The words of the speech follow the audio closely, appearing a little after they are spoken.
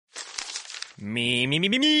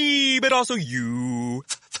Me, but also you.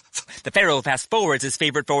 The Pharaoh fast forwards his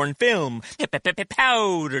favorite foreign film,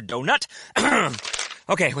 Powder Donut.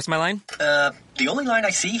 Okay, what's my line? The only line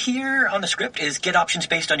I see here on the script is get options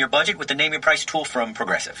based on your budget with the Name Your Price tool from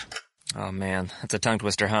Progressive. Oh man, that's a tongue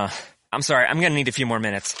twister, huh? I'm sorry, I'm gonna need a few more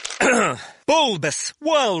minutes. Bulbous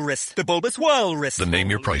Walrus, the Bulbous Walrus. The Name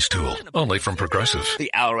Your Price tool, only from Progressive.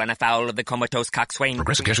 The owl ran afoul of the comatose coxswain.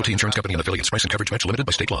 Progressive Casualty Insurance Company and affiliates. Price and coverage match limited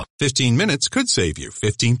by state law. 15 minutes could save you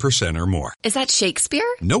 15% or more. Is that Shakespeare?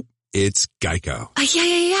 Nope, it's Geico.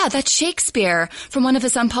 Yeah, that's Shakespeare from one of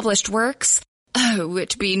his unpublished works. Oh,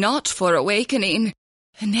 it be not for awakening.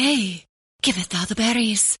 Nay, giveth thou the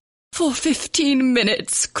berries. For 15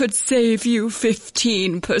 minutes could save you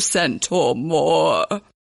 15% or more.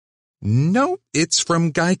 No, it's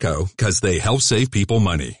from Geico, because they help save people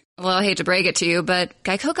money. Well, I hate to break it to you, but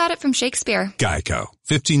Geico got it from Shakespeare. Geico.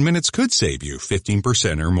 15 minutes could save you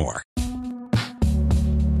 15% or more.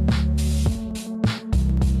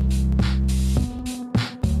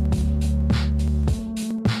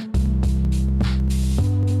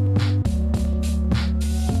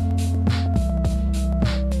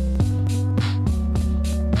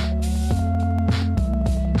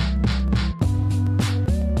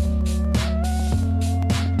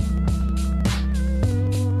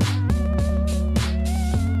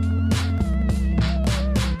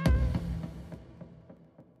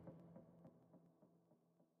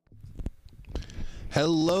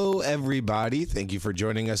 Hello, everybody. Thank you for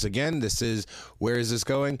joining us again. This is Where Is This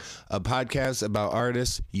Going? A podcast about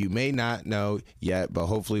artists you may not know yet, but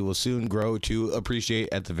hopefully will soon grow to appreciate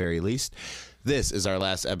at the very least. This is our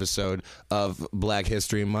last episode of Black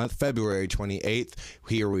History Month, February 28th.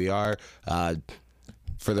 Here we are.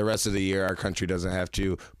 For the rest of the year, our country doesn't have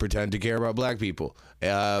to pretend to care about black people.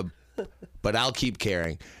 But I'll keep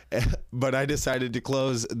caring. But I decided to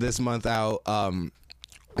close this month out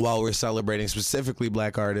while we're celebrating specifically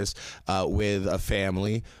black artists with a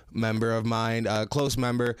family member of mine, a close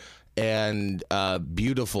member, and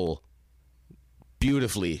beautifully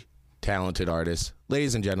talented artist.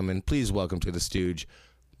 Ladies and gentlemen, please welcome to the Stooge,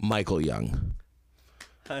 Michael Young.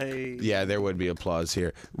 Hi. Yeah, there would be applause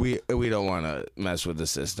here. We don't want to mess with the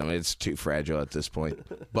system. It's too fragile at this point.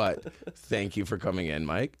 But thank you for coming in,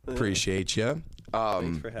 Mike. Appreciate you.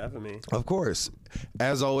 Thanks for having me. Of course.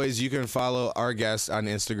 As always, you can follow our guest on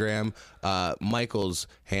Instagram. Michael's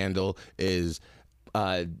handle is,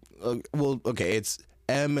 it's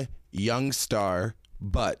M Youngstar,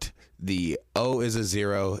 but the O is a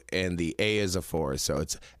 0 and the A is a 4. So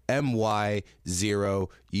it's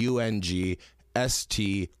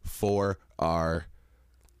MY0UNGST4R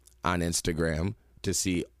on Instagram to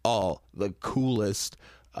see all the coolest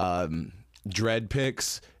dread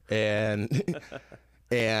pics and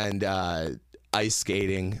ice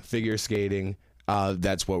skating, figure skating.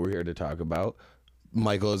 That's what we're here to talk about.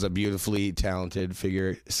 Michael is a beautifully talented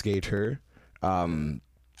figure skater. I'll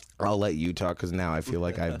let you talk because now I feel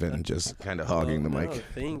like I've been just kind of hogging the mic.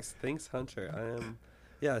 Thanks, Hunter.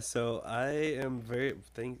 So I am very.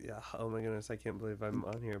 Oh my goodness, I can't believe I'm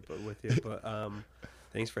on here, but with you. But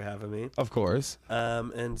thanks for having me. Of course.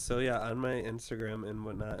 And so on my Instagram and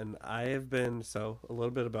whatnot, and I have been a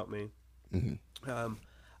little bit about me. Mm-hmm.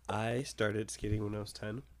 I started skating when I was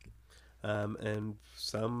 10. And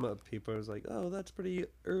some people was like, "Oh, that's pretty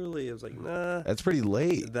early." I was like, "Nah, that's pretty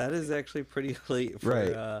late." That is actually pretty late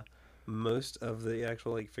for most of the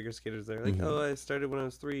actual figure skaters. They're like, "Oh, I started when I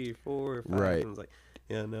was 3, 4, or 5." Right. And I was like,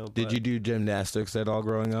 "Yeah, no." Did you do gymnastics at all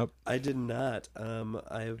growing up? I did not.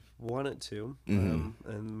 I wanted to,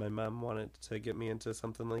 and my mom wanted to get me into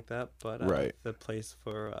something like that, but the place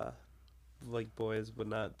for boys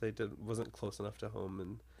wasn't close enough to home,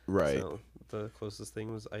 and so the closest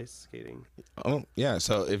thing was ice skating. Oh yeah,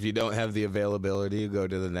 so if you don't have the availability, you go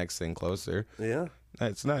to the next thing closer. Yeah,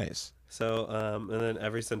 that's nice. So and then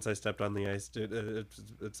ever since I stepped on the ice, dude,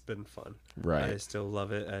 it's been fun. Right, I still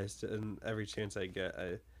love it. And every chance I get,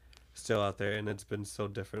 I still out there, and it's been so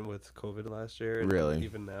different with COVID last year. And really,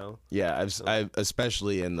 even now. Yeah, I've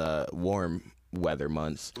especially in the warm weather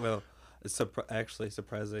months. Well, it's actually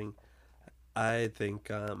surprising. I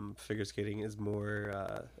think figure skating is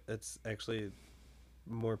more. It's actually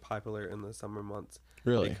more popular in the summer months.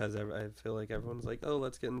 Really, because I feel like everyone's like, "Oh,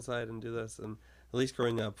 let's get inside and do this." And at least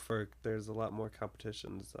growing up, there's a lot more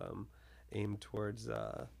competitions aimed towards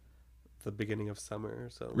the beginning of summer.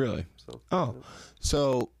 So really,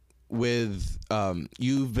 so with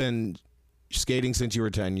you've been skating since you were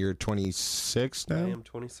 10. You're 26 now? I am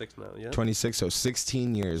 26 now, yeah. 26, so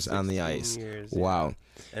 16 years on the ice. Years, wow. Yeah.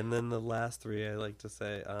 And then the last 3, I like to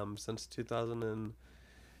say, since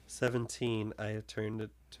 2017, I have turned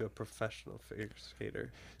to a professional figure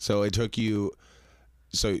skater. So it took you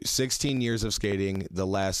 16 years of skating. The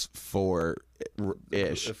last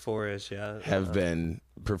 4-ish yeah, have been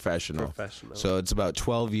professional. So it's about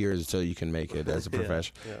 12 years till you can make it as a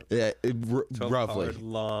professional. Roughly. Hard,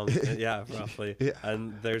 long, yeah, roughly. Yeah.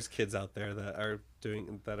 And there's kids out there that are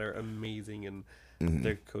amazing, and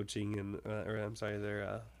their coaching and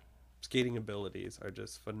their skating abilities are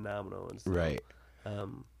just phenomenal. And so, right.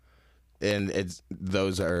 And it's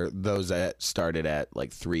those that started at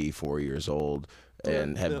like 3-4 years old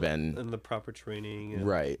and have been in the proper training, and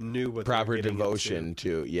right, knew what proper devotion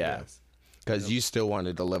to because you still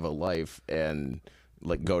wanted to live a life and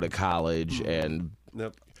like go to college and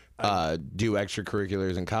do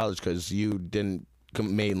extracurriculars in college, because you didn't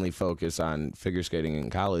mainly focus on figure skating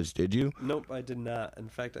in college, did you? Nope, I did not. In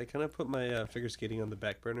fact, I kind of put my figure skating on the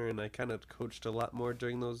back burner, and I kind of coached a lot more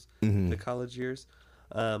during those the college years.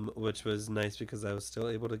 Which was nice because I was still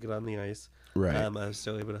able to get on the ice. Right. I was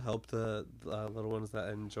still able to help the little ones that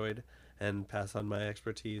I enjoyed and pass on my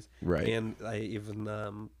expertise. Right. And I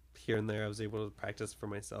even here and there I was able to practice for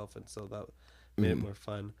myself, and so that made it more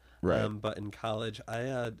fun. Right. But in college,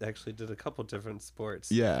 I actually did a couple different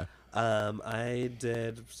sports. Yeah. I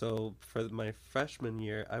did for my freshman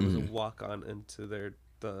year, I was a walk-on into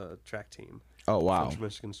the track team. Oh wow. Central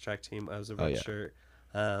Michigan's track team. I was a red shirt,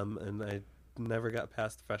 and I never got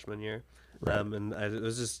past the freshman year, and it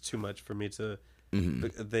was just too much for me to.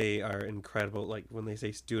 They are incredible. Like when they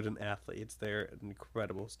say student athletes, they're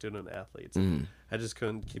incredible student athletes. I just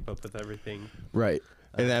couldn't keep up with everything. Right,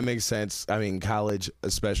 and that makes sense. I mean, college,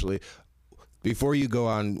 especially. Before you go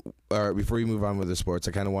on, or before you move on with the sports,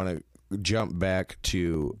 I kind of want to jump back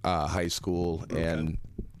to high school and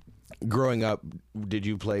growing up. Did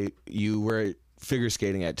you play? You were figure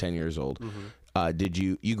skating at 10 years old. Did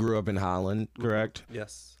you grew up in Holland, correct?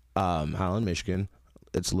 Yes. Holland, Michigan.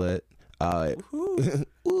 It's lit. Do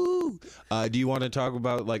you want to talk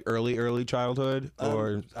about like early childhood,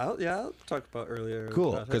 or? I'll talk about earlier.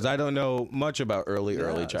 Cool, because I don't know much about early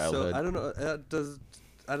childhood. So I don't know.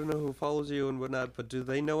 I don't know who follows you and whatnot, but do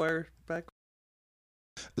they know our background?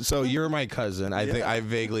 So you're my cousin. I think I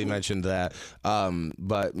vaguely mentioned that.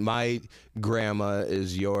 But my grandma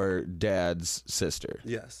is your dad's sister.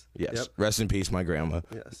 Yes. Yes. Yep. Rest in peace, my grandma.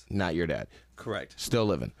 Yes. Not your dad. Correct. Still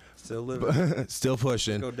living. Still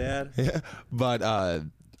pushing. Let's go, Dad. Yeah. But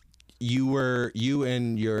you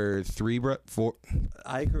and your four.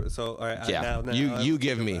 I grew. So all right. Now, you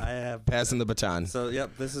give me. I have passing the baton. So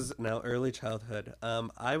this is now early childhood.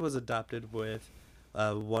 I was adopted with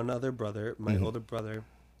one other brother, my older brother,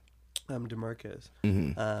 DeMarcus.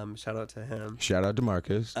 Shout out to him. Shout out to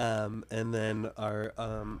Marcus. And then our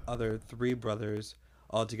other 3 brothers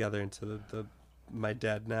all together into my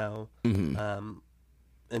dad now,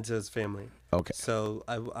 into his family. Okay. So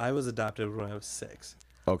I was adopted when I was 6.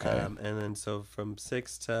 Okay. And then so from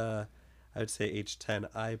 6 to I would say age 10,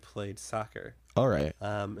 I played soccer. All right.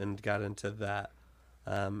 And got into that.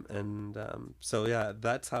 So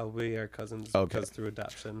that's how we are cousins. Okay. Because through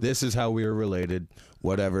adoption. This is how we are related.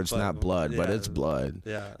 Whatever, it's not blood, but it's blood.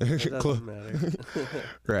 Yeah, it doesn't matter.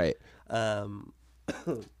 Right.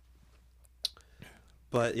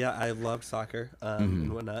 But I loved soccer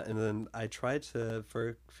and whatnot. And then I tried for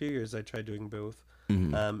a few years. I tried doing both.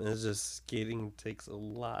 And it's just skating takes a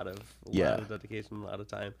lot of dedication, a lot of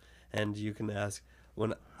time. And you can ask,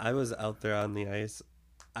 when I was out there on the ice,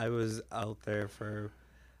 I was out there for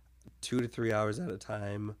 2 to 3 hours at a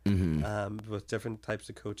time, with different types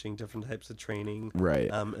of coaching, different types of training, right?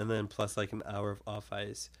 And then plus like an hour of off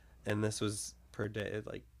ice, and this was per day.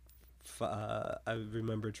 Like, I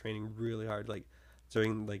remember training really hard, like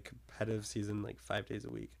during like competitive season, like 5 days a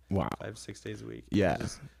week. Wow, 5-6 days a week. Yeah,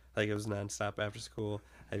 it was nonstop after school.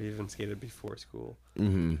 I've even skated before school,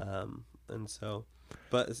 and so.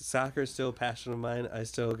 But soccer is still a passion of mine. I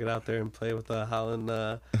still get out there and play with the Holland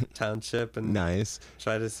Township and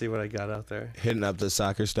try to see what I got out there. Hitting up the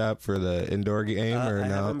soccer stop for the indoor game, or no? I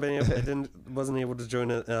haven't been wasn't able to join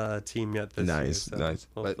a team yet this year. So nice.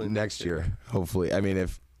 But next year, hopefully. I mean,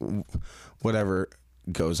 if whatever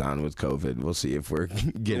goes on with COVID, we'll see if we're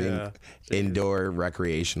getting indoor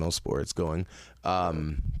recreational sports going.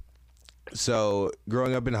 So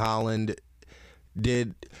growing up in Holland,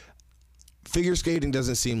 figure skating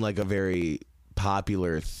doesn't seem like a very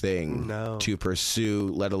popular thing to pursue,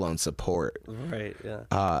 let alone support. Right, yeah.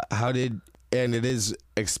 And it is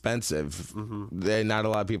expensive. Not a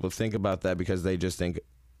lot of people think about that because they just think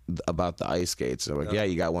about the ice skates. So like,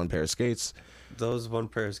 you got one pair of skates. Those one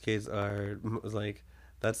pair of skates are like,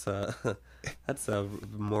 that's a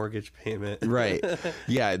mortgage payment. Right.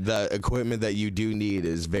 Yeah, the equipment that you do need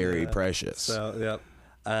is very precious. So,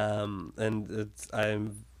 And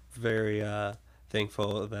I'm very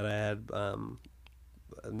thankful that I had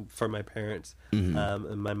for my parents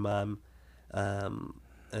and my mom.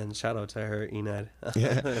 And shout out to her, Enid.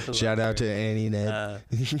 Yeah. Shout out to Annie Ned.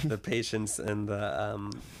 The patience and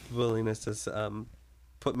the willingness to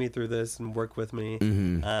put me through this and work with me.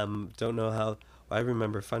 Don't know how. I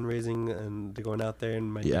remember fundraising and going out there,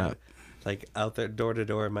 and my dad, like out there door to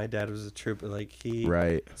door. My dad was a trooper. Like he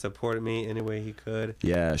supported me any way he could.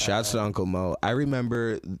 Yeah. Shouts to Uncle Mo. I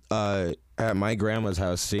remember at my grandma's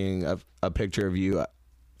house seeing a picture of you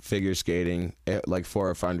figure skating like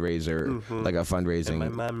for a fundraiser, like a fundraising and my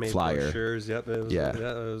mom made flyer. Brochures. Yep. It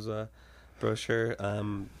was a brochure.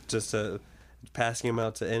 Just passing them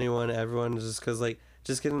out to anyone, everyone, just because like.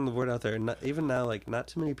 Just getting the word out there. Not, even now, like, not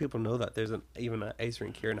too many people know that there's even an ice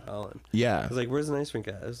rink here in Holland. Yeah. It's like, where's an ice rink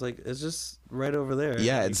at? It's like, it's just right over there.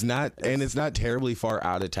 Yeah, like, it's not terribly far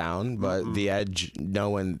out of town, but the Edge, no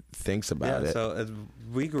one thinks about it. So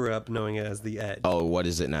we grew up knowing it as the Edge. Oh, what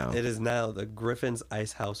is it now? It is now the Griffin's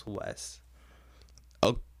Ice House West.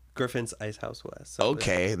 Oh. Griffin's Ice House West. So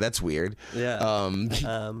okay, that's weird. Yeah.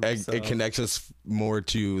 It connects us more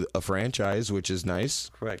to a franchise, which is nice.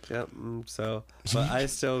 Correct. Yep. But I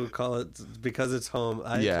still call it because it's home.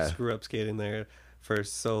 I just grew up skating there for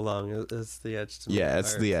so long. It's the Edge to me. Yeah,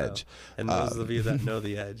 it's the Edge. And those of you that know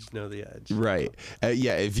the Edge know the Edge. Right.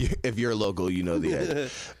 Yeah. If you're local, you know the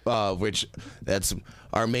Edge. Which that's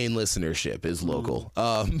our main listenership is local.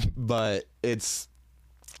 But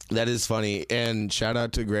that is funny, and shout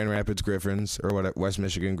out to Grand Rapids Griffins or what West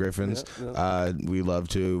Michigan Griffins. We love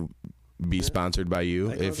to be sponsored by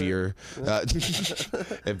you. If you're,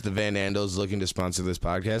 if the Van Andels looking to sponsor this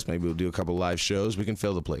podcast, maybe we'll do a couple live shows. We can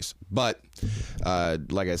fill the place. But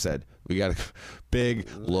like I said, we got a big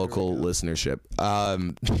local listenership.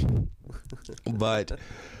 But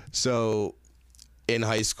so in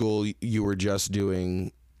high school, you were just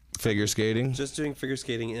doing figure skating? Just doing figure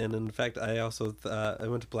skating, and in fact, I also I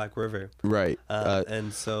went to Black River. Right.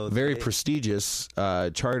 And so very prestigious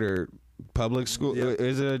charter public school. Yep.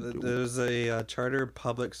 Is it? It was a charter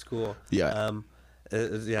public school. Yeah.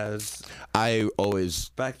 I always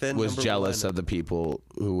back then was jealous of the people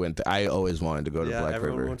who went there. I always wanted to go to Black River.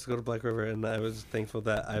 Everyone wants to go to Black River, and I was thankful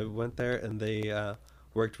that I went there, and they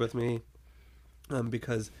worked with me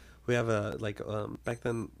because we have back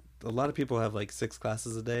then. A lot of people have like 6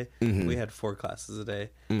 classes a day. We had 4 classes a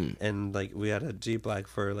day, and like we had a G Black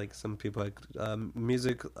for like some people like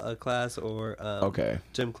music class or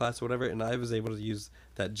gym class or whatever. And I was able to use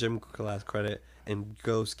that gym class credit and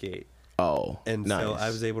go skate. Oh, and nice. So I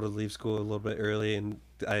was able to leave school a little bit early, and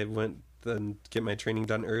I went and get my training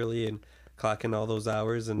done early and clock in all those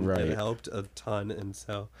hours, and it helped a ton. And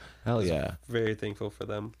so hell yeah, very thankful for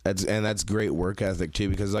them. That's great work ethic too,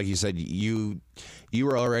 because like you said, you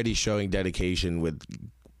were already showing dedication with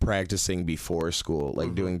practicing before school,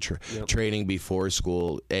 like doing training before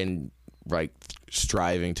school, and like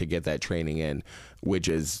striving to get that training in, which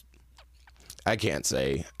is, I can't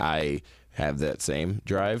say I have that same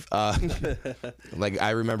drive. Like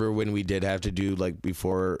I remember when we did have to do like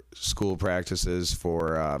before school practices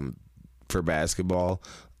for basketball.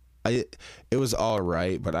 It was all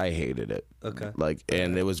right, but I hated it. Okay. Like,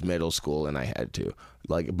 and it was middle school, and I had to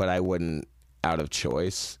but I wouldn't out of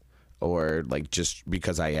choice or like just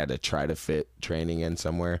because I had to try to fit training in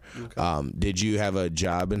somewhere. Okay. Did you have a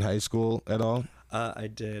job in high school at all? I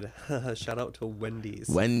did. Shout out to Wendy's.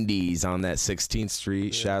 Wendy's on that 16th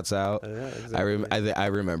Street. Yeah. Shouts out. Yeah, exactly. I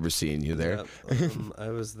remember seeing you there. Yep. I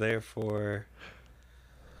was there for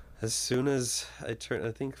as soon as I turned,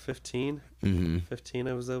 I think 15. 15,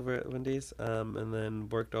 I was over at Wendy's, and then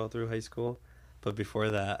worked all through high school. But before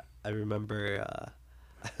that, I remember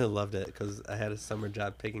I loved it because I had a summer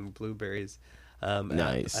job picking blueberries.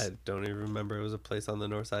 Nice. I don't even remember. It was a place on the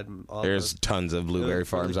north side. There's tons of blueberry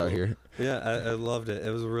farms out here. Yeah, I loved it.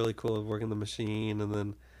 It was really cool working the machine,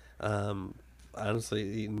 and then honestly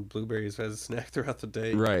eating blueberries as a snack throughout the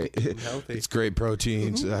day. Right. Healthy. It's great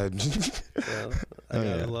proteins. So, I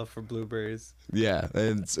got a love for blueberries. Yeah,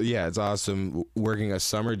 and it's awesome working a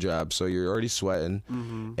summer job. So you're already sweating,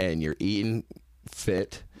 and you're eating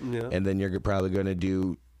fit, and then you're probably going to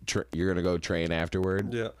do. You're gonna go train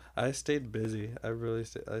afterward. Yeah, I stayed busy. I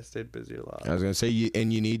stayed busy a lot. I was gonna say, you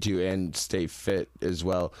need to, and stay fit as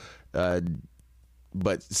well.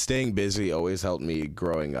 But staying busy always helped me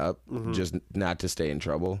growing up, just not to stay in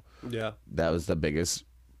trouble. Yeah, that was the biggest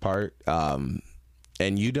part. And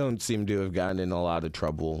you don't seem to have gotten in a lot of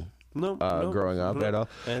trouble No, growing up at all?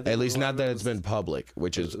 At least not that it's been public,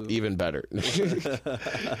 which is even better.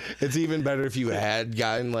 It's even better if you had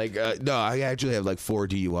gotten like, no, I actually have like 4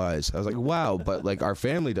 DUIs. I was like, wow, but like our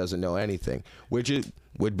family doesn't know anything, which it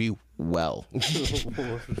would be well.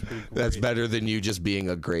 That's better than you just being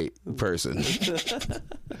a great person.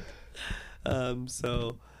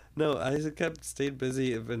 So no, I stayed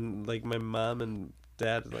busy. And like my mom and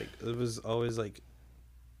dad, like it was always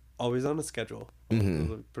on a schedule,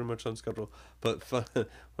 pretty much on schedule. But fun,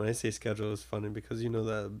 when I say schedule, it's funny because you know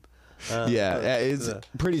that. It's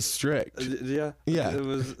pretty strict. Yeah. It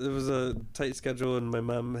was a tight schedule, and my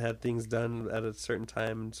mom had things done at a certain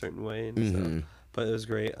time and a certain way, and so, but it was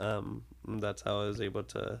great. That's how I was able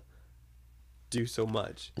to do so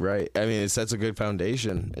much. Right. I mean, it sets a good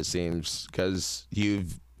foundation. It seems because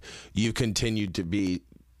you've continued to be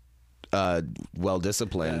well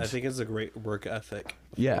disciplined. Yeah, I think it's a great work ethic.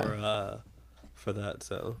 For that.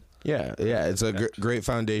 So it's a great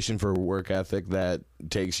foundation for work ethic that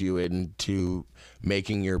takes you into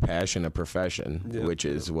making your passion a profession, which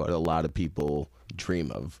is what a lot of people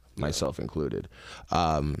dream of, myself included.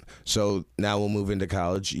 So now we'll move into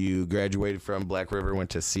college. You graduated from Black River, went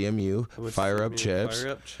to CMU, Fire Up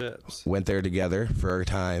Chips. Went there together for a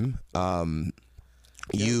time. When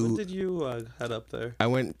did you head up there? I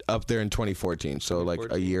went up there in 2014, so like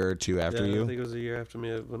a year or two after you. I think it was a year after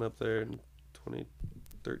me. I went up there in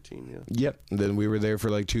 2013, yeah. Yep. Then we were there for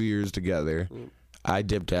like 2 years together. I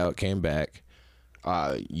dipped out, came back.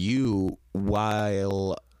 While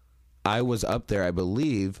I was up there, I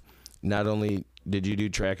believe, not only did you do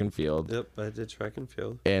track and field. Yep, I did track and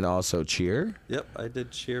field. And also cheer? Yep, I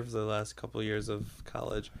did cheer for the last couple of years of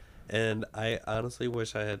college. And I honestly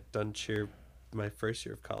wish I had done cheer my first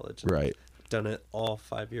year of college. Right. Done it all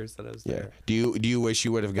 5 years that I was there. Do you wish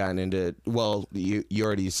you would have gotten into, well, you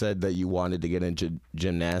already said that you wanted to get into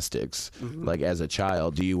gymnastics like as a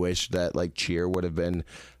child. Do you wish that like cheer would have been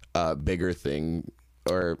a bigger thing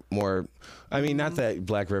or more? I mean, not that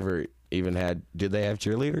Black River even had, did they have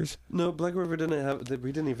cheerleaders? No, Black River didn't have,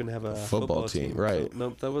 we didn't even have a football team. Right. So, no,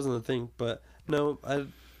 that wasn't a thing. But no, I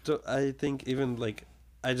think even like,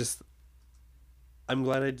 I'm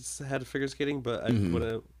glad I just had figure skating, but I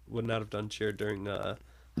would not have done cheer during high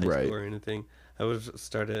school or anything. I would have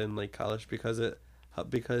started in like college because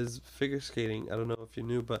figure skating, I don't know if you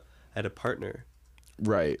knew, but I had a partner.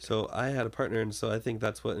 Right. So I had a partner, and so I think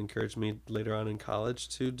that's what encouraged me later on in college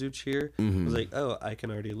to do cheer. I was like, oh, I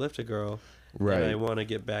can already lift a girl. Right. And I want to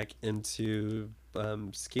get back into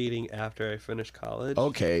skating after I finish college.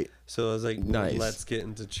 Okay. So I was like, nice. Let's get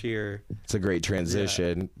into cheer. It's a great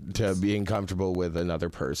transition to being comfortable with another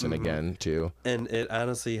person again, too. And it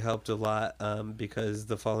honestly helped a lot because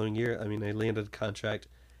the following year, I mean, I landed a contract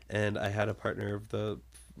and I had a partner of the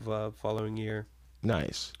following year.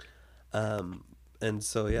 Nice. And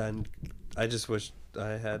so, and I just wish I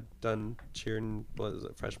had done cheer in,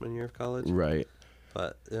 freshman year of college? Right.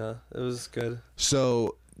 But, yeah, it was good.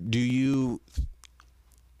 So, do you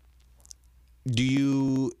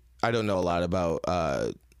I don't know a lot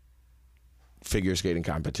about figure skating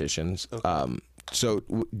competitions. Okay. So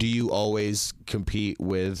do you always compete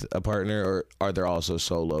with a partner, or are there also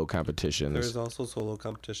solo competitions? There's also solo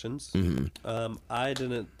competitions. I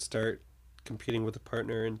didn't start competing with a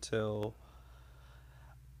partner until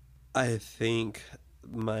I think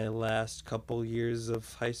my last couple years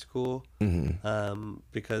of high school,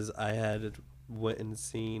 because I had went and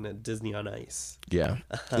seen Disney on Ice. Yeah.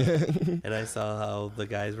 And I saw how the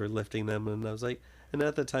guys were lifting them, and I was like, and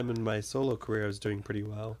at the time in my solo career, I was doing pretty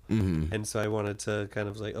well. And so I wanted to kind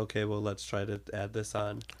of like, okay, well, let's try to add this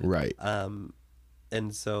on. Right.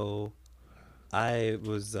 And so I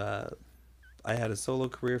was, I had a solo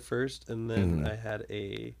career first, and then I had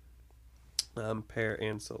a pair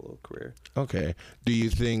and solo career. Okay. Do you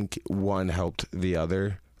think one helped the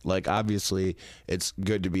other? Like, obviously, it's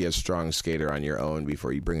good to be a strong skater on your own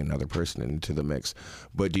before you bring another person into the mix.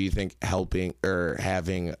 But do you think helping or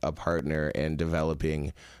having a partner and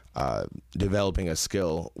developing a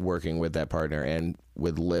skill working with that partner and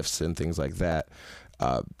with lifts and things like that,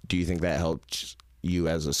 do you think that helped you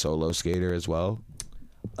as a solo skater as well?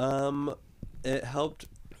 It helped.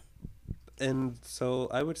 And so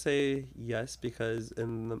I would say yes, because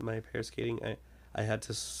in my pair skating, I had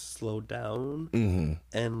to slow down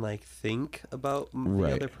and like think about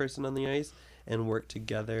the other person on the ice and work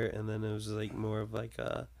together, and then it was like more of like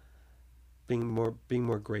being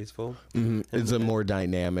more graceful. It's a more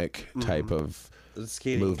dynamic type of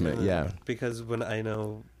skating movement, because when I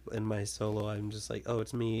know in my solo, I'm just like, oh,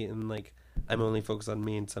 it's me, and like I'm only focused on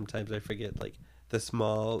me, and sometimes I forget like the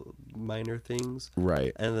small minor things.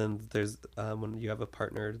 Right. And then there's when you have a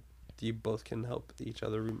partner, you both can help each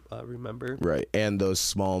other remember. Right, and those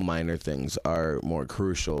small minor things are more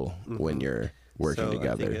crucial when you're working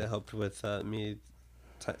together. I think it helped with me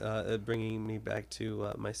bringing me back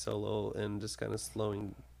to my solo and just kind of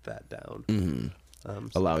slowing that down.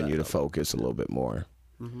 Allowing you to focus a little bit more.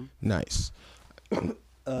 Nice.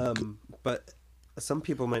 But some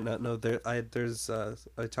people might not know I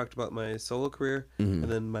talked about my solo career and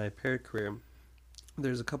then my paired career.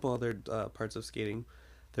 There's a couple other parts of skating.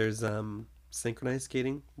 There's synchronized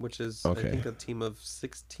skating, which is I think a team of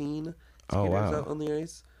 16 skaters out on the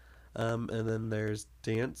ice. And then there's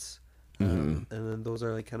dance, and then those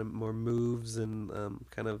are like kind of more moves and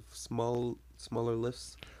kind of smaller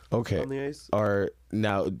lifts. On the ice.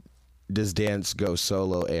 Does dance go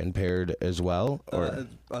solo and paired as well? Or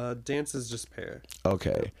dance is just pair.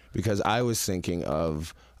 Okay, because I was thinking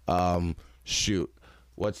of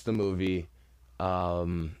what's the movie?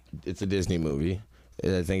 It's a Disney movie.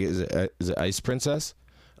 I think is it Ice Princess?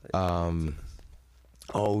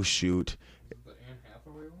 Oh shoot.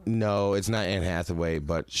 No, it's not Anne Hathaway,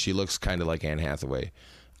 but she looks kind of like Anne Hathaway.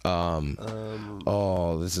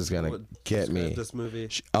 This is gonna get me. This movie.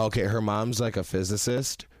 Okay, her mom's like a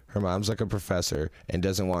physicist. Her mom's like a professor and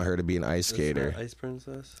doesn't want her to be an ice skater. Ice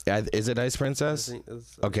Princess? Is it Ice Princess? I think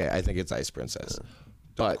it's, I think it's Ice Princess.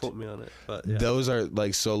 Don't quote me on it. But yeah. Those are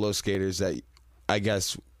like solo skaters that I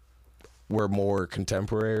guess were more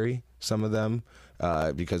contemporary. Some of them,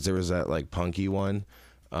 because there was that like punky one.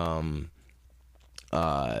 But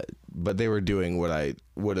they were doing what I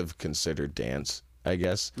would have considered dance, I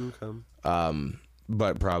guess. Okay.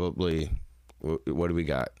 But probably, what do we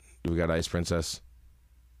got? Do we got Ice Princess?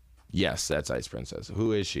 Yes, that's Ice Princess.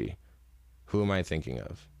 Who is she? Who am I thinking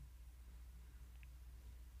of?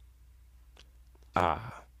 A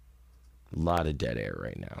lot of dead air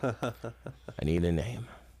right now. I need a name.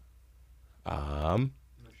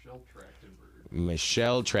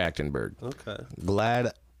 Michelle Trachtenberg. Okay.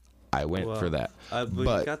 Glad I went for that. But you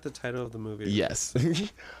got the title of the movie. Yes.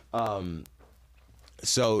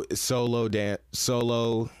 So solo.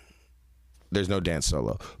 There's no dance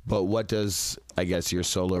solo. But what does, I guess, your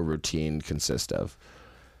solo routine consist of?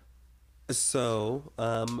 So,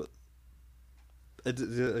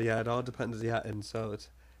 it all depends. Yeah, and so it's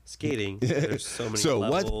skating. There's so many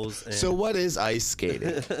levels. So what is ice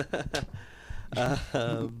skating?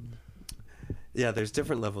 Yeah, there's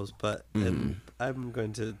different levels, but I'm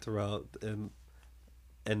going to throw out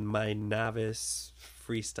in my novice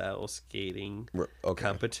freestyle skating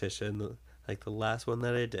competition, like the last one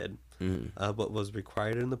that I did. What was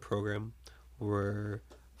required in the program were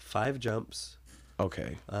 5 jumps.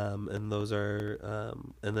 Okay. And those are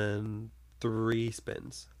and then 3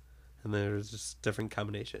 spins, and there's just different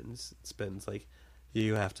combinations spins. Like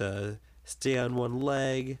you have to stay on one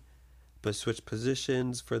leg, but switch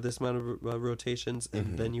positions for this amount of rotations,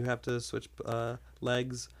 and then you have to switch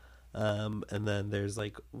legs. And then there's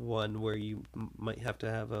like one where you might have to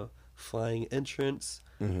have a flying entrance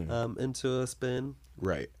into a spin.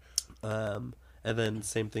 Right. And then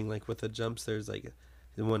same thing like with the jumps. There's like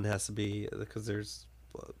one has to be, because there's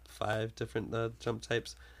 5 different jump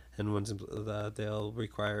types, and ones they'll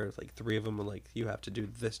require like 3 of them. Like you have to do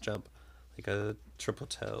this jump, like a triple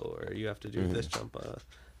toe, or you have to do this jump,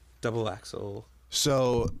 double axel.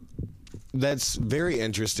 So that's very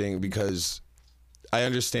interesting, because I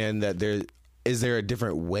understand that is there a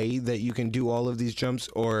different way that you can do all of these jumps,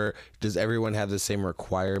 or does everyone have the same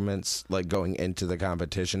requirements like going into the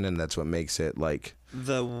competition, and that's what makes it like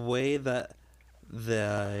the way that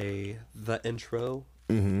the intro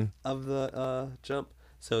of the jump?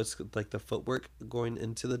 So it's like the footwork going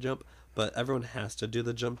into the jump, but everyone has to do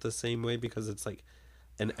the jump the same way, because it's like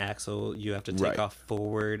an axle. You have to take off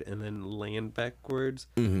forward and then land backwards,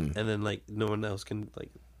 and then like no one else can,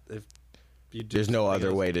 like, if you do, there's no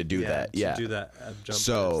other way to do that. To do that jump.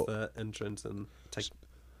 So the entrance and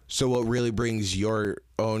so what really brings your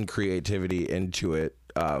own creativity into it?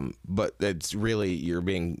 But it's really, you're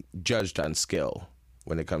being judged on skill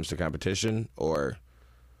when it comes to competition, or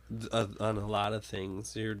on a lot of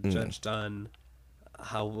things. You're judged on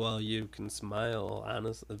how well you can smile,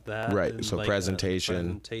 honestly, that. Right. And so like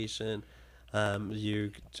presentation.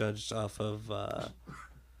 You judged off of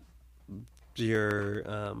your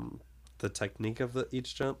the technique of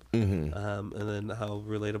each jump, and then how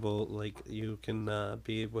relatable like you can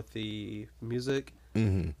be with the music.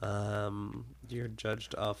 You're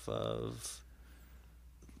judged off of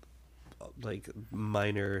like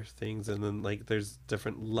minor things, and then like there's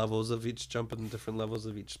different levels of each jump and different levels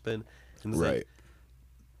of each spin, and it's like,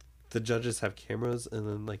 the judges have cameras, and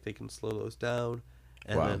then like they can slow those down,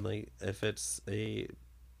 and then like if it's a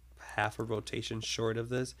half a rotation short of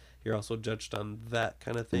this, you're also judged on that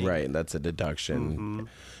kind of thing. Right, that's a deduction.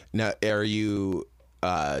 Now, are you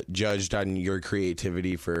judged on your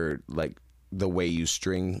creativity for like the way you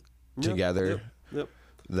string together? Yep.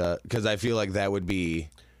 Because I feel like that would be.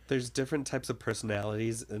 There's different types of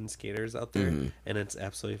personalities and skaters out there, and it's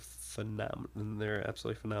absolutely phenomenal. They're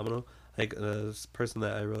absolutely phenomenal. Like this person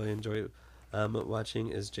that I really enjoy watching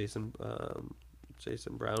is Jason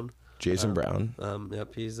Brown. Jason Brown.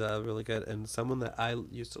 Yep, he's really good. And someone that I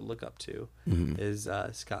used to look up to is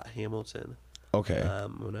Scott Hamilton. Okay.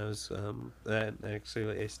 When I was,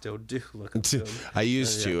 actually, I still do look up to him. I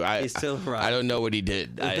used to. He's still around. I don't know what he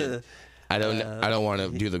did. I don't want to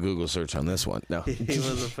do the Google search on this one. No. He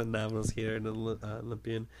was a phenomenal skater and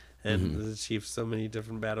Olympian, and has achieved so many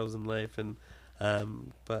different battles in life. And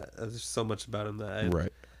but there's so much about him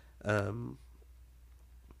that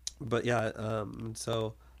but yeah, and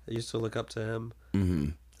so I used to look up to him.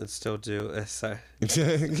 And still do. Sorry.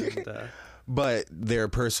 But their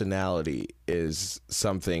personality is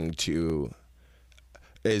something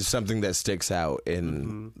that sticks out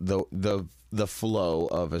in the flow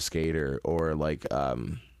of a skater, or like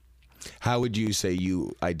how would you say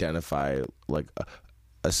you identify like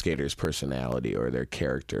a skater's personality or their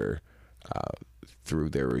character through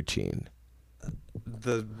their routine?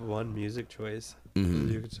 The one music choice.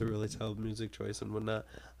 You get to really tell music choice and whatnot.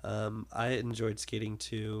 I enjoyed skating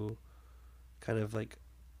to kind of like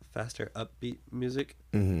faster upbeat music,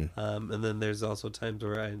 and then there's also times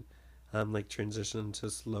where I like transition to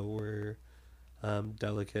slower,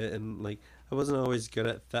 delicate, and like I wasn't always good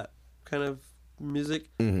at that kind of music,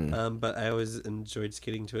 but I always enjoyed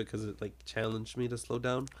skating to it because it like challenged me to slow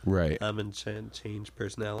down, right? And change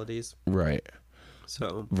personalities, right?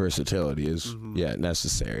 So versatility is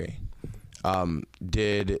necessary.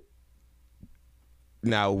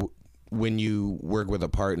 Now when you work with a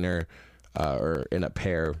partner or in a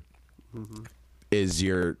pair,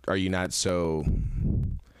 are you not so?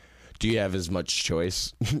 Do you have as much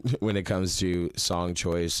choice when it comes to song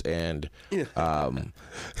choice and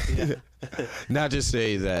not to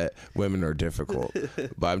say that women are difficult,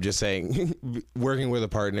 but I'm just saying working with a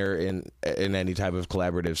partner in any type of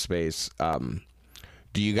collaborative space,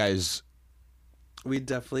 do you guys? We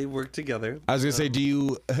definitely work together. I was gonna say, do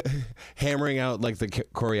you hammering out like the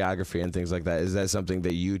choreography and things like that? Is that something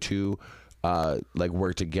that you two like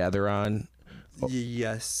work together on?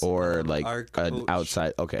 Yes. Or like our an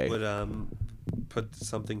outside? Okay. Would put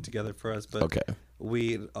something together for us, but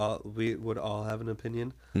we would all have an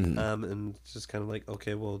opinion, and just kind of like,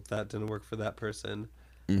 okay, well that didn't work for that person,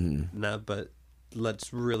 but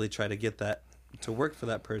let's really try to get that to work for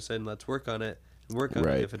that person. Let's work on it. Work on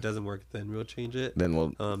it. If it doesn't work, then we'll change it. Then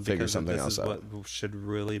we'll figure something else out. What should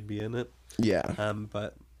really be in it. Yeah.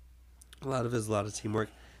 But a lot of it is a lot of teamwork.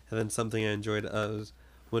 And then something I enjoyed was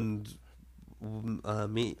when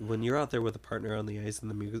you're out there with a partner on the ice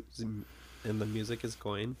and the music is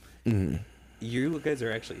going, you guys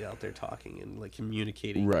are actually out there talking and like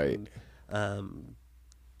communicating, right? And,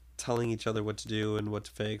 telling each other what to do and what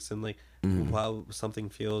to fix, and like how something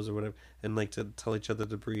feels or whatever, and like to tell each other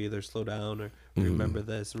to breathe or slow down or remember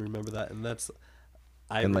this and remember that, and that's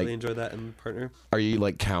I really enjoy that in partner. Are you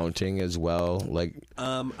like counting as well? Like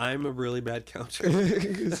I'm a really bad counter.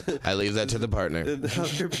 I leave that to the partner.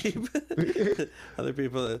 Other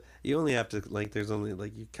people, you only have to like. There's only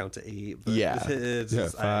like you count to 8. But it's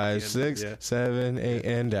just, 5, 6, 7, 8,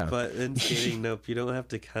 and down. But in skating, nope, you don't have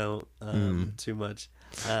to count too much.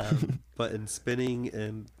 But in spinning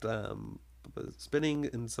and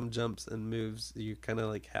some jumps and moves, you kind of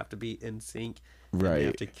like have to be in sync. Right. You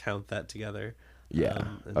have to count that together. Yeah,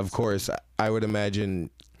 of course. I would imagine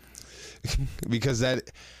because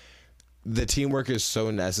the teamwork is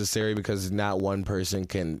so necessary, because not one person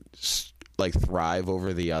can like thrive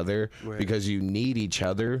over the other, because you need each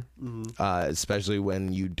other, especially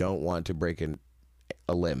when you don't want to break a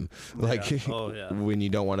limb. Like when you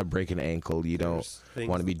don't want to break an ankle, you don't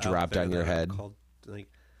want to be dropped on your head.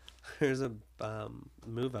 There's a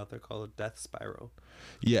move out there called a death spiral.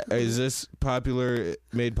 Yeah, is this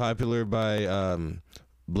made popular by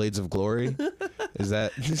Blades of Glory? Is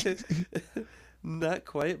that not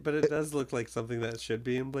quite, but it does look like something that should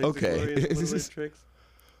be in Blades of Glory and Little Red Tricks.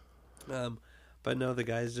 But no, the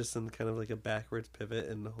guy's just in kind of like a backwards pivot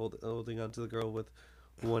and holding onto the girl with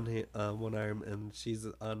one arm, and she's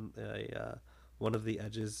on one of the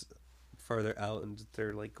edges farther out, and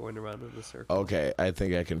they're like going around in a circle. Okay, I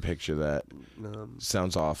think I can picture that.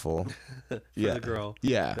 Sounds awful. For the girl.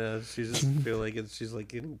 Yeah. She just feel like she's like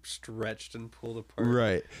getting stretched and pulled apart.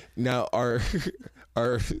 Right. Now,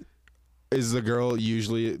 Is the girl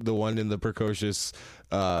usually the one in the precocious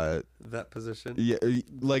that position? Yeah,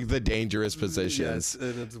 like the dangerous positions. Yes,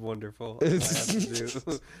 and it's wonderful. All I have to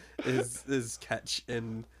do is catch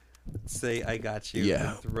and say I got you.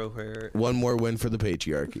 Yeah. And throw her. One more win for the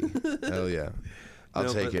patriarchy. Hell yeah.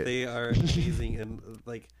 I'll take it. They are amazing, and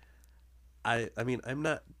like I mean, I'm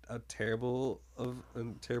not I'm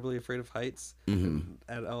terribly afraid of heights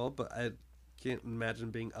at all, but I can't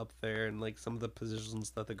imagine being up there and like some of the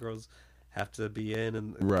positions that the girls have to be in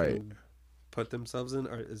and can put themselves in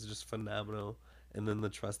is just phenomenal. And then the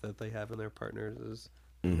trust that they have in their partners is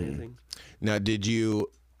amazing. Now, did you?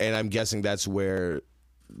 And I'm guessing that's where,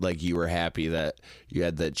 like, you were happy that you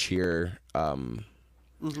had that cheer. I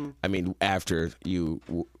mean, after you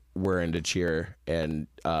were into cheer, and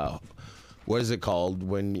what is it called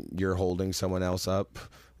when you're holding someone else up?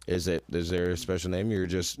 Is there a special name? You're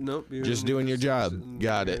just just doing your job.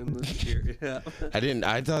 Got it. Yeah.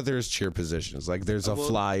 I thought there was cheer positions. Like there's a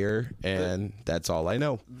flyer, and that's all I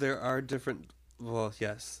know. There are different. Well,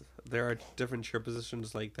 yes, there are different cheer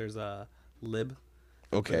positions. Like there's a lib.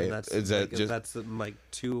 Okay, that's like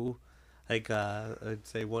two. Like I'd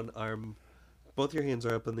say one arm, both your hands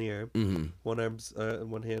are up in the air. One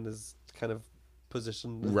hand is kind of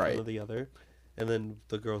positioned in front of the other, and then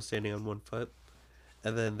the girl standing on one foot.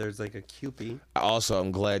 And then there's like a Cupid. Also,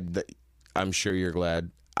 I'm sure you're glad.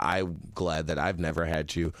 I'm glad that I've never had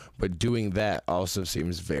to. But doing that also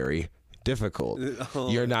seems very difficult.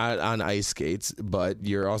 You're not on ice skates, but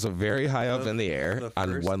you're also very high up in the air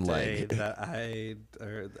on one leg.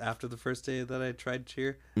 After the first day that I tried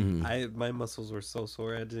cheer, my muscles were so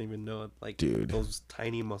sore. I didn't even know it. Like, those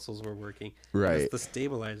tiny muscles were working. Right. It's the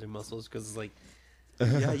stabilizing muscles because like.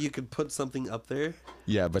 Yeah, you could put something up there.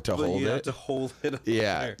 Yeah, but you have to hold it up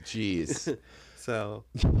there. Jeez. So,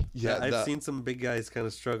 I've seen some big guys kind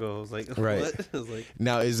of struggle. I was like, what? I was like,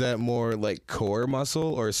 now, is that more like core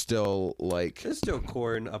muscle or still like... It's still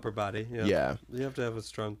core and upper body. Yeah. You have to have a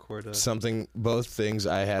strong core to... Both things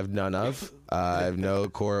I have none of. I have no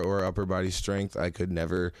core or upper body strength. I could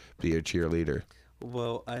never be a cheerleader.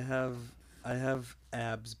 Well, I have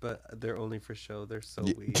abs, but they're only for show. They're so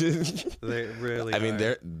weak. They really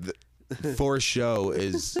are. For show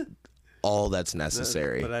is all that's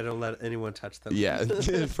necessary. But I don't let anyone touch them. Yeah,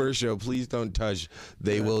 for show. Please don't touch.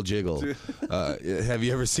 They will jiggle. Have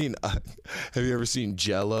you ever seen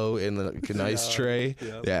Jell-O in an ice tray?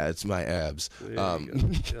 Yep. Yeah, it's my abs.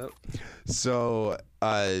 So,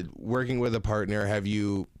 working with a partner, have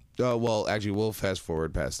you... well, actually, we'll fast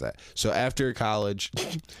forward past that. So after college...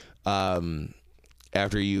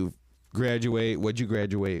 after you graduate, what'd you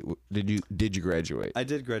graduate? Did you graduate? I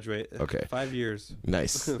did graduate. Okay. 5 years.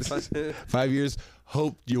 Nice. 5 years.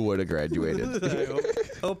 Hope you would have graduated. I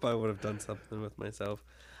hope I would have done something with myself.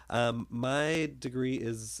 My degree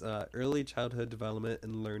is early childhood development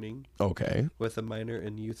and learning. Okay. With a minor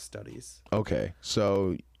in youth studies. Okay.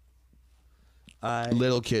 So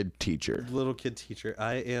little kid teacher.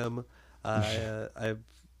 I am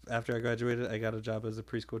after I graduated, I got a job as a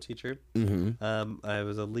preschool teacher. I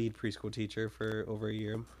was a lead preschool teacher for over a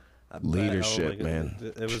year. Leadership, man.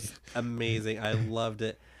 It was amazing. I loved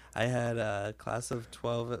it. I had a class of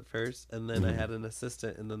 12 at first, and then I had an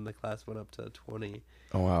assistant, and then the class went up to 20.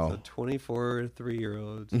 Oh, wow. So 24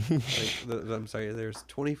 3-year-olds. I'm sorry, there's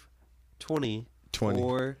 20 to 3.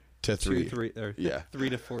 3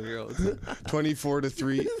 to 4-year-olds. 24 to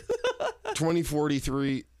 3.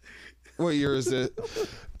 2043. What year is it?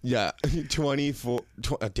 Yeah, 24.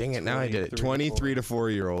 Dang it! Now I did it. 23 to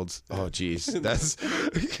 4-year-olds. Oh, geez, that's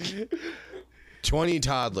 20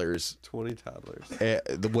 toddlers. 20 toddlers.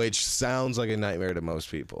 Which sounds like a nightmare to most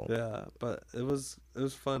people. Yeah, but it was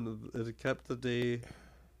fun. It kept the day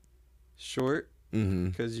short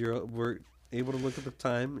because we're able to look at the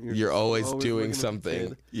time. You're always doing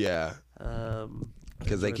something. Yeah.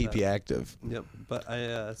 Because they keep you active. Yep. But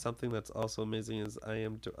something that's also amazing is I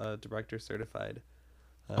am director certified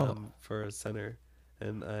for a center.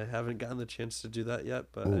 And I haven't gotten the chance to do that yet,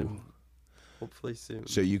 but I'm hopefully soon.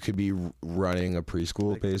 So you could be running a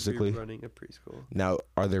preschool, basically? Running a preschool. Now,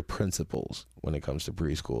 are there principals when it comes to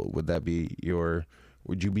preschool? Would that be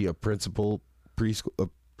would you be a preschool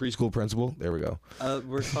principal? There we go.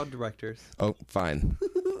 We're called directors. Oh, fine.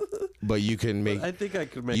 But you can make... I think I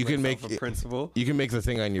could make myself a principal. You can make the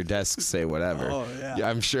thing on your desk say whatever. Oh, yeah.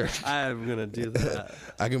 I'm sure. I'm going to do that.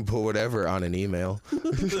 I can put whatever on an email.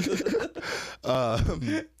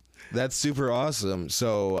 That's super awesome.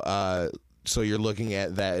 So you're looking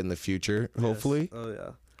at that in the future, hopefully? Yes. Oh, yeah.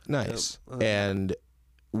 Nice. Yep. And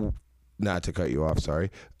not to cut you off, sorry,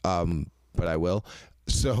 but I will.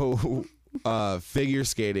 So figure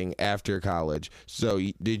skating after college. So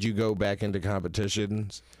did you go back into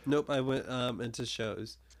competitions? Nope, I went into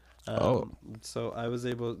shows. So I was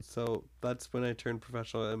able. So that's when I turned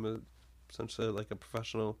professional. I'm essentially like a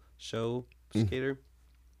professional show skater.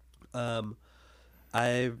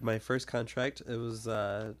 My first contract, it was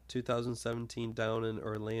 2017 down in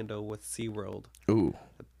Orlando with SeaWorld. Ooh.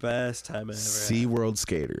 The best time I ever had. SeaWorld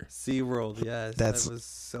skater. SeaWorld, yes. That was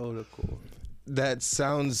so cool. That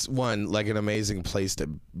sounds like an amazing place to.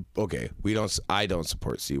 Okay, I don't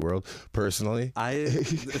support SeaWorld personally.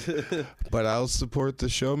 But I'll support the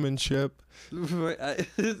showmanship.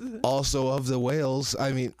 Also of the whales.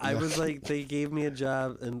 I mean, I was like, they gave me a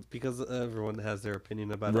job, and because everyone has their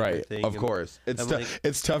opinion about right, everything. Of course,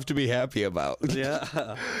 it's tough to be happy about.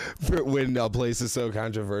 Yeah, when a place is so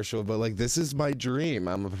controversial. But like, this is my dream.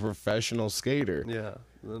 I'm a professional skater. Yeah,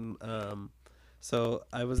 and, so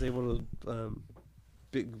I was able to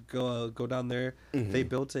go down there. Mm-hmm. They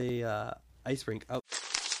built a ice rink out.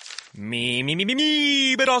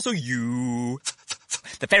 Me, but also you.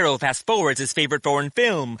 The Pharaoh fast forwards his favorite foreign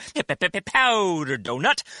film, Powder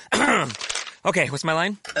Donut. Okay, what's my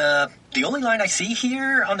line? The only line I see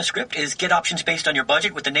here on the script is get options based on your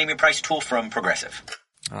budget with the name your price tool from Progressive.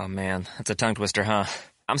 Oh man, that's a tongue twister, huh?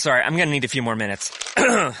 I'm sorry, I'm gonna need a few more minutes.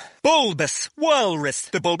 Bulbous Walrus,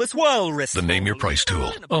 the Bulbous Walrus. The Name Your Price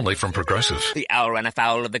tool, only from Progressive. The owl ran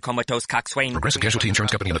afoul of the comatose coxswain. Progressive Casualty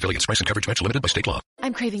Insurance Company and affiliates. Price and coverage match limited by state law.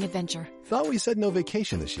 I'm craving adventure. Thought we said no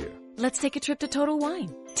vacation this year. Let's take a trip to Total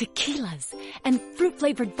Wine. Tequilas and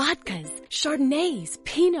fruit-flavored vodkas, Chardonnays,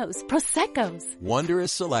 Pinots, Proseccos.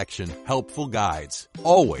 Wondrous selection, helpful guides,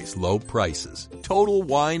 always low prices. Total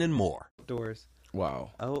Wine and more. Doors.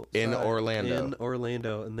 Wow. Outside, in Orlando. In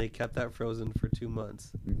Orlando, and they kept that frozen for 2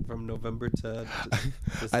 months, from November to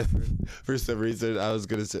December. For some reason, I was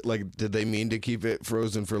going to say, like, did they mean to keep it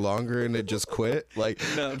frozen for longer and it just quit? Like,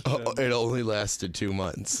 no. It only lasted 2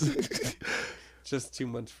 months. Just 2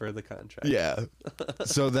 months for the contract. Yeah.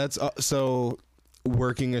 So that's, so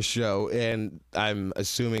working a show, and I'm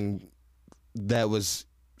assuming that was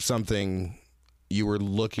something you were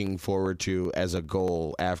looking forward to as a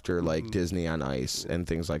goal after like Disney on Ice and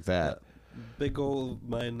things like that. Big goal of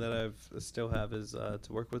mine that I still have is to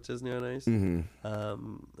work with Disney on Ice, and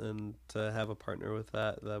to have a partner with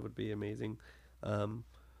that would be amazing.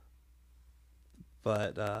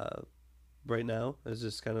 But right now it's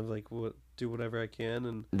just kind of like do whatever I can,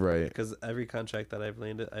 and right, because every contract that I've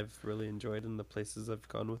landed I've really enjoyed, and the places I've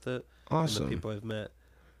gone with it, awesome, and the people I've met.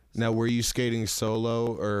 Now, were you skating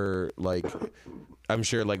solo or like, I'm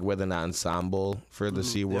sure like with an ensemble for the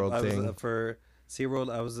SeaWorld thing? For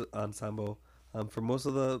SeaWorld, I was ensemble. For most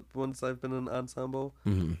of the ones I've been in ensemble.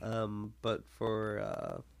 But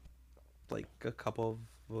for like a couple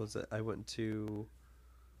of, I went to,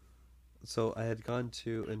 so I had gone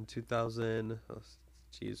to in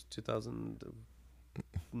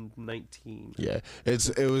 2019. Yeah,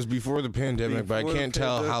 it was before the pandemic, but I can't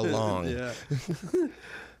tell how long. Yeah.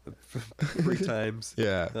 Pre-times.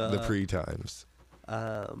 Yeah, the pre-times.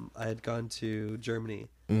 I had gone to Germany,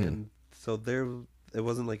 and so there it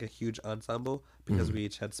wasn't like a huge ensemble because we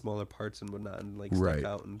each had smaller parts and whatnot, and like stuck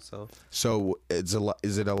out, and so. So it's a lot.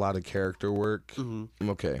 Is it a lot of character work?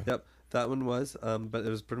 Okay. Yep, that one was. But it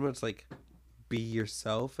was pretty much like be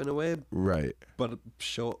yourself in a way, right? But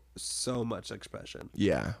show so much expression.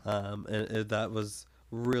 Yeah. And that was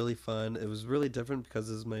really fun. It was really different because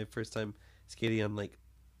this is my first time skating on like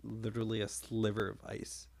literally a sliver of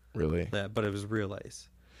ice. Really? Yeah, but it was real ice.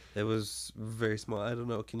 It was very small. I don't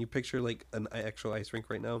know. Can you picture like an actual ice rink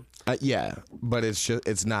right now? Yeah, but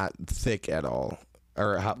it's not thick at all.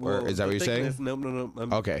 Or is that what you're saying? No.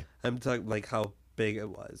 Okay. I'm talking like how big it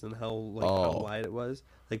was and how wide it was.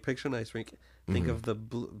 Like picture an ice rink. Think of the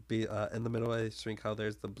in the middle ice rink how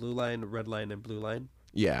there's the blue line, red line, and blue line.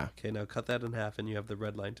 Yeah. Okay, now cut that in half, and you have the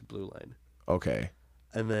red line to blue line. Okay.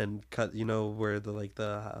 And then cut, where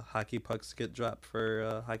the hockey pucks get dropped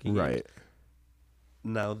for hockey game. Right.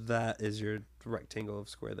 Now that is your rectangle of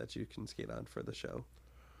square that you can skate on for the show.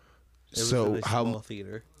 So how small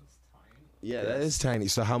theater? Yeah, that is tiny.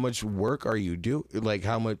 So how much work are you doing? Like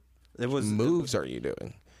how much moves are you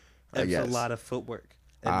doing? It was a lot of footwork.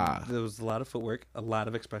 There was a lot of footwork, a lot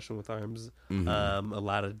of expression with arms, a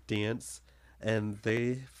lot of dance, and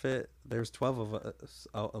there's 12 of us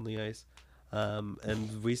out on the ice.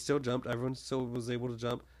 And we still jumped. Everyone still was able to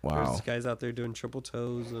jump. Wow. There's guys out there doing triple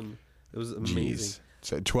toes, and it was amazing. Jeez.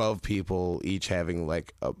 So 12 people each having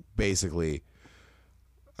like basically,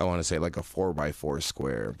 I want to say like a 4x4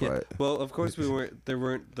 square, but yeah. Well, of course we weren't. There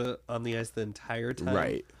weren't on the ice the entire time,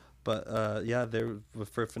 right? But there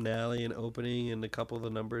for finale and opening and a couple of the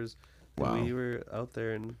numbers, Wow. We were out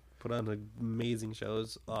there and put on an amazing show. It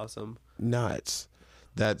was awesome. Nuts.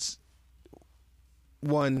 That's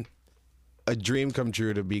one, a dream come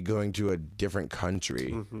true to be going to a different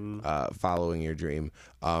country, following your dream.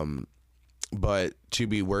 But to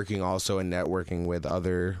be working also and networking with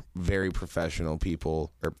other very professional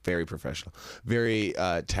people, or very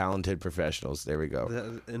talented professionals. There we go.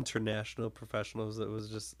 The international professionals. It was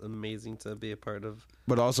just amazing to be a part of.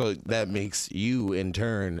 But also that makes you, in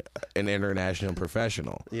turn, an international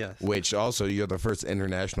professional. Yes. Which also, you're the first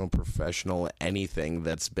international professional anything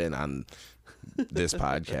that's been on this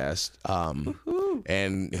podcast.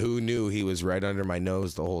 And who knew he was right under my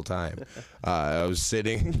nose the whole time? I was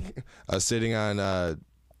sitting on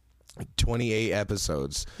 28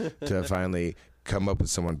 episodes to finally come up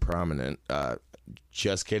with someone prominent.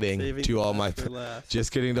 Just kidding.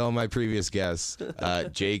 Just kidding to all my previous guests,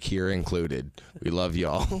 Jake here included. We love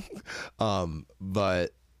y'all.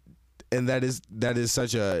 But that is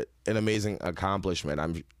such an amazing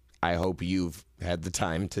accomplishment. I hope you've had the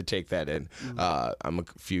time to take that in. I'm a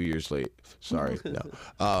few years late. Sorry.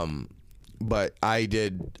 No. But I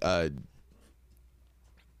did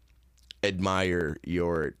admire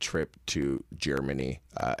your trip to Germany.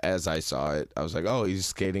 As I saw it, I was like, oh, he's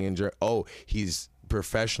skating in Germany. Oh, he's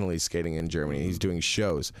professionally skating in Germany. He's doing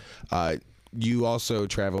shows. You also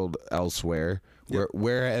traveled elsewhere. Yep.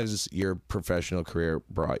 Where has your professional career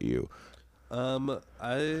brought you? I'm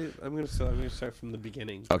gonna start from the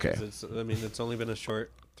beginning. Okay. It's only been a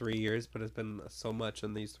short 3 years, but it's been so much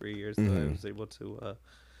in these 3 years that I was able to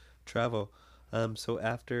travel. So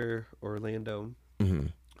after Orlando,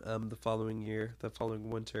 the following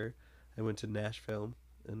winter, I went to Nashville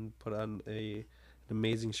and put on an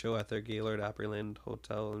amazing show at their Gaylord Opryland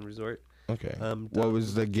Hotel and Resort. Okay. What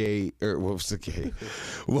was the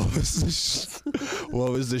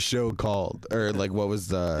show called? Or like, what was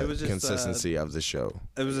the consistency of the show?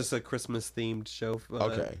 It was just a Christmas themed show.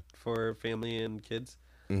 For family and kids.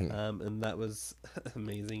 And that was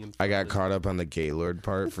amazing. And I got caught up on the Gaylord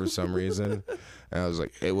part for some reason, and I was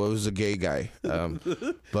like, "Hey, what was the gay guy?"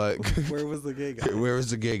 But where was the gay guy? Where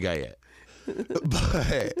was the gay guy at?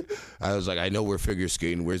 But I was like, "I know we're figure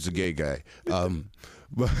skating. Where's the gay guy?"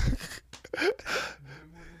 But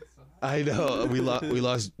I know we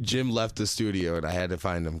lost. Jim left the studio, and I had to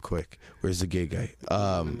find him quick. Where's the gay guy?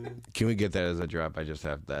 Can we get that as a drop? I just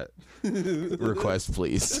have that request,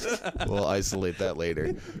 please. We'll isolate that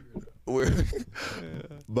later.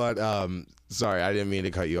 But sorry, I didn't mean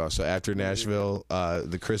to cut you off. So after Nashville,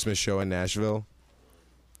 the Christmas show in Nashville,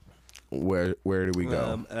 where do we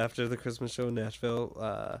go? After the Christmas show in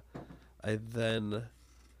Nashville,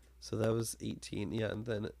 so that was 18, yeah, and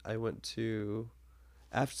then I went to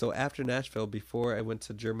after Nashville, before I went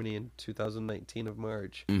to Germany in 2019 of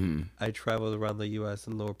March, I traveled around the U.S.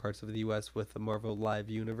 and lower parts of the U.S. with the Marvel Live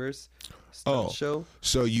Universe show.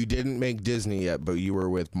 So you didn't make Disney yet, but you were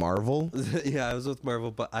with Marvel? Yeah, I was with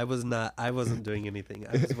Marvel, but I wasn't doing anything.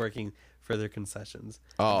 I was working for their concessions.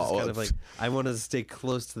 Kind of like, I wanted to stay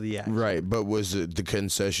close to the action. Right, but was it the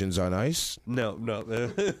concessions on ice? No.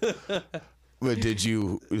 But did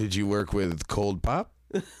you work with Cold Pop?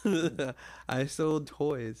 I sold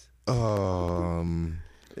toys. Were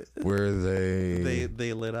they?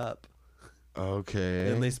 They lit up.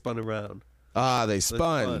 Okay. And they spun around. They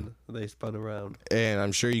spun. They spun around. And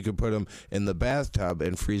I'm sure you could put them in the bathtub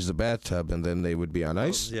and freeze the bathtub, and then they would be on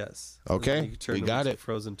ice. Yes. Okay. We got it.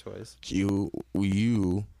 Frozen toys. You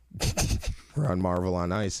were on Marvel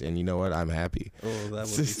on Ice, and you know what? I'm happy. Oh, that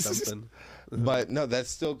would be something. But no, that's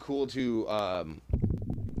still cool to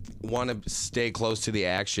want to stay close to the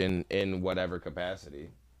action in whatever capacity.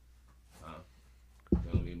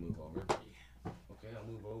 Let me move over. Okay, I'll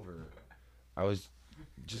move over. I was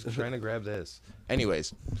just trying to grab this.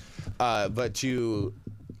 Anyways, but to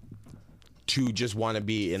just want to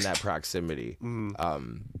be in that proximity.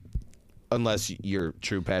 Unless your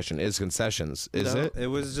true passion is concessions, is it? It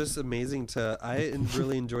was just amazing I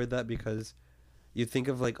really enjoyed that, because you think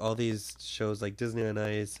of like all these shows like Disney on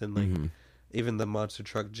Ice and like even the Monster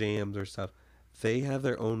Truck Jams or stuff. They have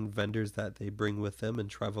their own vendors that they bring with them and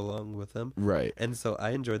travel along with them. Right. And so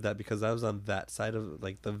I enjoyed that, because I was on that side of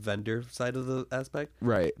like the vendor side of the aspect.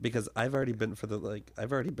 Right. Because I've already been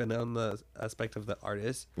on the aspect of the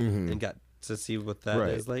artist and got to see what that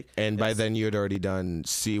is like. And by then you had already done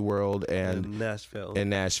SeaWorld and Nashville. In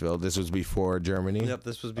Nashville. This was before Germany? Yep,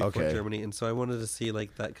 this was before Germany. And so I wanted to see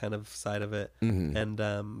like that kind of side of it.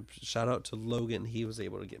 And shout out to Logan. He was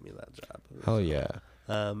able to get me that job. Hell yeah.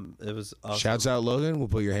 It was awesome. Shouts out Logan. We'll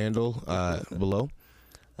put your handle below.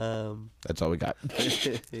 That's all we got.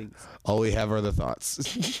 All we have are the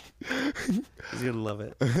thoughts. He's gonna love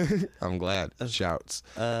it. I'm glad. Shouts.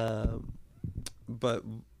 But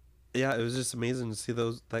yeah, it was just amazing to see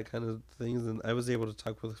that kind of things, and I was able to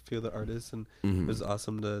talk with a few of the artists, and it was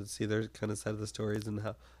awesome to see their kind of side of the stories and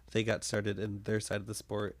how they got started in their side of the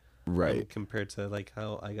sport, right? Compared to like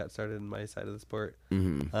how I got started in my side of the sport.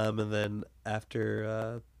 And then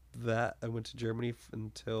after that, I went to Germany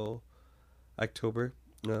until October.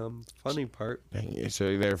 Funny part. So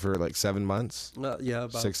you're there for like 7 months? Yeah,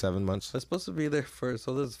 about 6-7 months. I was supposed to be there for.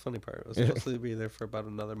 So this is the funny part. I was supposed to be there for about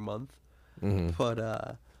another month,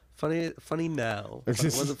 but funny now. But it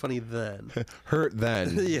wasn't funny then. Hurt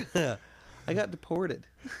then. Yeah, I got deported.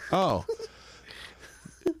 Oh,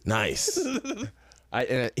 nice.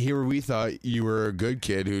 Here we thought you were a good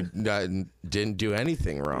kid who didn't do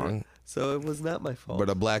anything wrong. So it was not my fault. But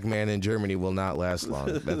a black man in Germany will not last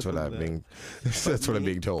long. That's what I'm being. That's what I'm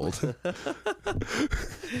being told.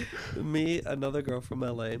 Me, another girl from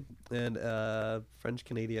LA, and a French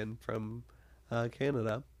Canadian from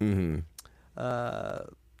Canada.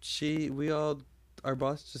 Our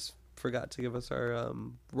boss just forgot to give us our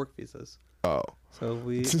work visas. Oh. So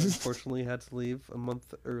we unfortunately had to leave a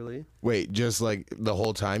month early. Wait, just like the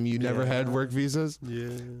whole time you never had work visas? Yeah.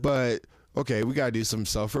 But okay, we gotta do some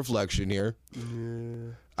self-reflection here.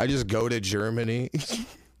 Yeah. I just go to Germany.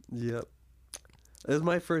 Yep. It was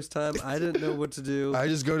my first time. I didn't know what to do. I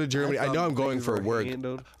just go to Germany. I know I'm going for work.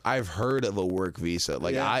 Handled. I've heard of a work visa.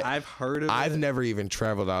 Like I've heard of it. I've never even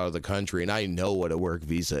traveled out of the country, and I know what a work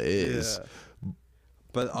visa is. Yeah.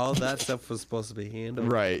 But all that stuff was supposed to be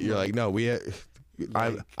handled. Right. You're like, no,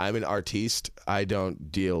 I'm an artiste. I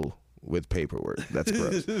don't deal with paperwork. That's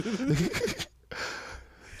gross.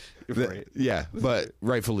 Right. Yeah, but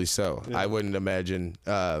rightfully so. Yeah. I wouldn't imagine.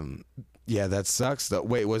 Yeah, that sucks though.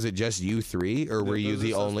 Wait, was it just you three, or were you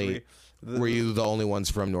the only? Were you the only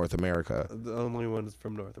ones from North America? The only ones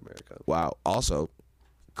from North America. Wow. Also,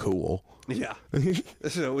 cool. Yeah.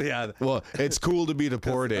 So yeah. Well, it's cool to be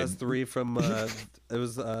deported. Us three from. It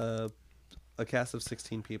was a cast of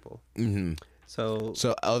 16 people. So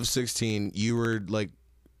of 16, you were like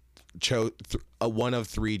one of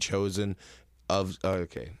three chosen.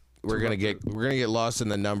 Okay. We're gonna get lost in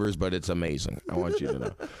the numbers, but it's amazing. I want you to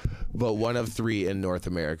know. But one of three in North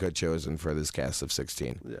America chosen for this cast of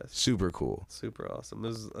 16. Yes. Super cool. Super awesome. It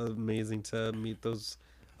was amazing to meet those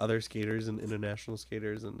other skaters and international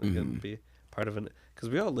skaters and again be part of it because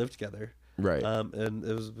we all lived together. Right. And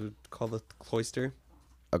it was called a cloister.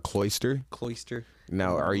 A cloister? Cloister.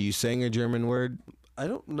 Now, are you saying a German word? I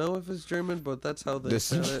don't know if it's German, but that's how they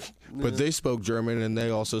said it. But they spoke German, and they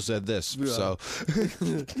also said this. Yeah. So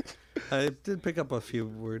I did pick up a few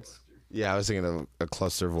words. Yeah, I was thinking of a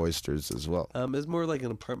cluster of oysters as well. It's more like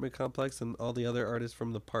an apartment complex, and all the other artists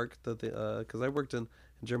from the park that they, because I worked in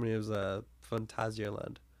Germany, it was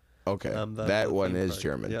Phantasialand. Okay, that one is park.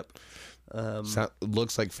 German. Yep.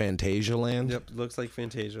 Looks like Phantasialand. Yep, looks like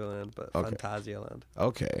Phantasialand, but okay. Phantasialand.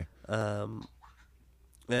 Okay.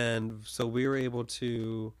 And so we were able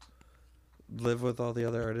to live with all the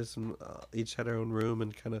other artists, and each had our own room,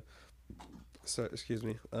 and kind of,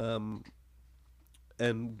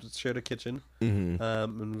 and shared a kitchen,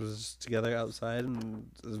 and was together outside, and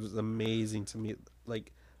it was amazing to meet.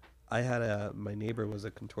 Like, I had my neighbor was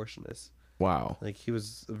a contortionist. Wow. Like, he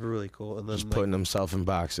was really cool. And then just putting himself in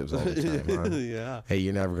boxes all the time, huh? Yeah. Hey,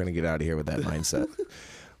 you're never going to get out of here with that mindset.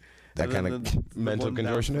 That kind of mental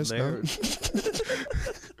contortionist? No?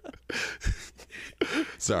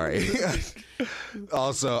 Sorry.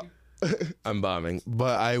 Also, I'm bombing,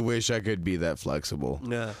 but I wish I could be that flexible.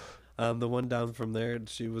 Yeah. The one down from there,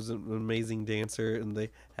 she was an amazing dancer, and they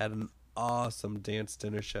had an awesome dance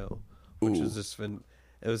dinner show, which was just it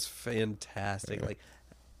was fantastic. Yeah. Like,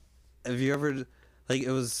 have you ever, like, it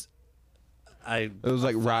was like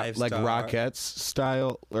Rockettes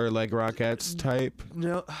style, or like Rockettes type?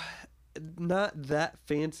 No, not that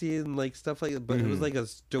fancy and like stuff like that, but it was like a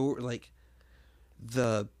store, like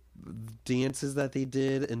the dances that they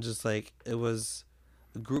did, and just like it was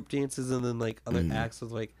group dances, and then like other acts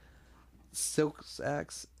with like silk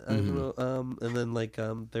acts, I don't know, and then like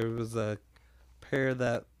there was a pair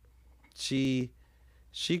that she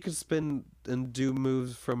could spin and do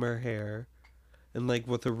moves from her hair, and like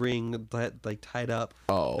with a ring that like tied up.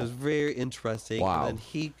 Oh, it was very interesting. Wow. And then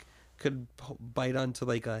he could bite onto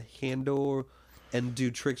like a handle and do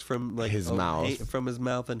tricks from like his mouth, from his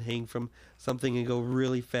mouth, and hang from something and go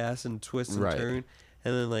really fast and twist and turn,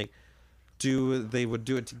 and then like they would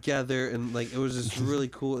do it together, and like it was just really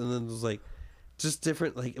cool. And then it was like just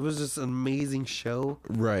different. Like, it was just an amazing show.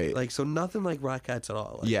 Right. Like, so nothing like Rockettes at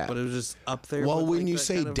all. Like, Yeah. But it was just up there. Well, with, when like, you that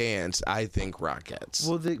say kind of, dance, I think Rockettes.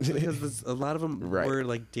 well, because a lot of them Right. were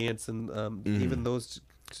like dance, and even those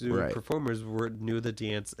two Right. performers knew the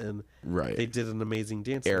dance, and Right. they did an amazing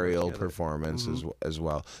dance. Aerial together. performance as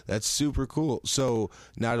well. That's super cool. So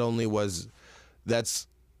not only was that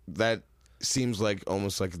seems like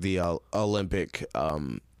almost like the Olympic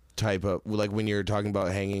type of, like when you're talking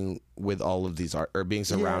about hanging with all of these or being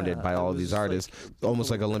surrounded by all of these artists, almost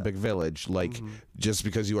like Olympic Village, like just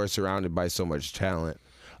because you are surrounded by so much talent.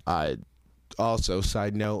 Also,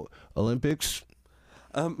 side note, Olympics.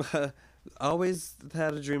 Always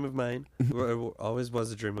had a dream of mine. Or always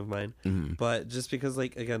was a dream of mine. But just because,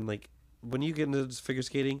 like, again, like when you get into figure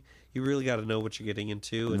skating, you really got to know what you're getting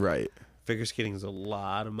into. And Right. Figure skating is a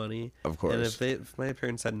lot of money. Of course. And if my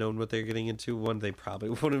parents had known what they were getting into, they probably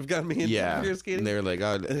would have got me into figure skating. They were like,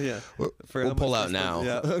 oh, Yeah. we'll pull out now.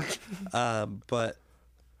 Yeah. But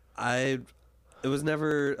it was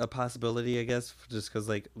never a possibility, I guess, just because,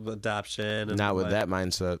 like, adoption. And Not with that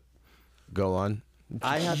mindset. Go on.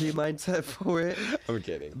 I had the mindset for it. I'm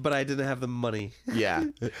kidding. But I didn't have the money. Yeah.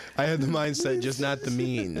 I had the mindset, just not the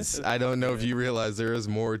means. I don't know if you realize there is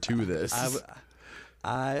more to this.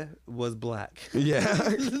 I was black.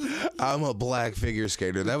 Yeah. I'm a black figure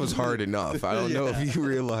skater. That was hard enough. I don't know if you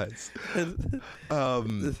realize.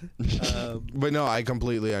 But no, I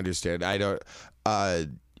completely understand. I don't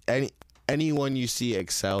anyone you see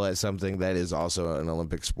excel at something that is also an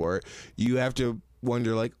Olympic sport, you have to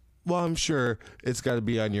wonder, like, well, I'm sure it's got to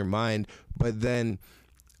be on your mind, but then,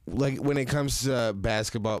 like, when it comes to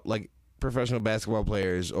basketball, like professional basketball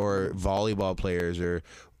players or volleyball players or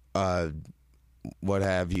what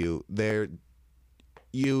have you,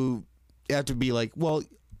 you have to be like, well,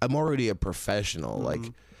 I'm already a professional. Like,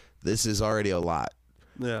 this is already a lot.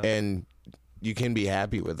 Yeah. And you can be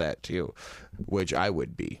happy with that too, which I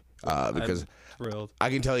would be, because I'm thrilled.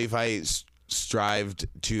 I can tell you if I strived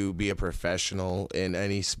to be a professional in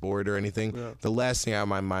any sport or anything, the last thing out of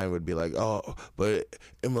my mind would be like, oh, but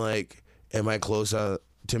am I close to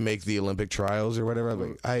make the Olympic trials or whatever? I'm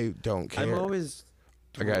like, I don't care.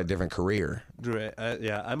 I got a different career. Right.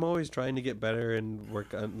 Yeah, I'm always trying to get better and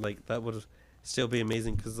work on, like, that would still be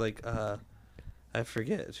amazing because, like, I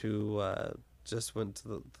forget who just went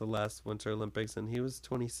to the last Winter Olympics, and he was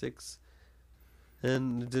 26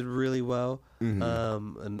 and did really well.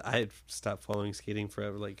 And I stopped following skating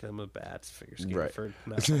forever. Like, I'm a bad figure skater for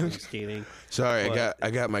not following skating. Sorry,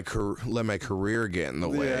 I got let my career get in the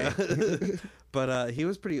way. Yeah. But he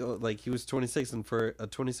was pretty old. Like, he was 26, and for a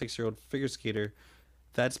 26-year-old figure skater,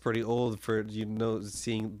 that's pretty old for,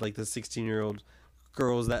 seeing, like, the 16-year-old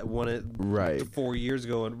girls that won it 4 years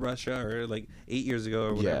ago in Russia, or like 8 years ago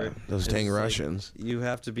or whatever. Yeah, those dang Russians. Like, you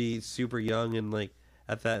have to be super young and, like,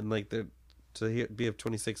 at that, and, like, to be of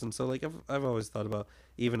 26. And so, like, I've always thought about,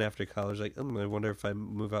 even after college, like, I wonder if I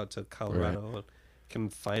move out to Colorado and can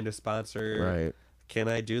find a sponsor. Right. Can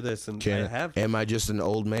I do this? And am I just an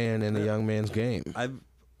old man in a young man's game?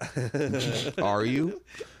 Are you?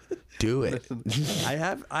 Do it.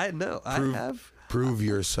 Prove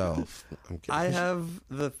yourself. I have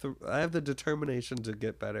the determination to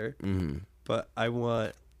get better, but I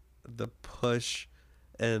want the push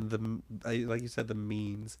and like you said, the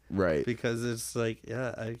means, right? Because it's like,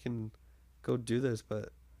 yeah, I can go do this, but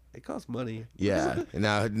it costs money. Yeah.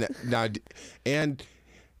 now, and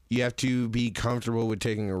you have to be comfortable with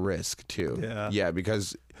taking a risk too. Yeah. Yeah,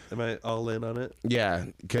 because am I all in on it? Yeah,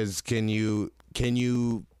 because can you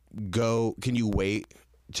wait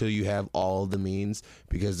till you have all the means?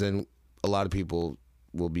 Because then a lot of people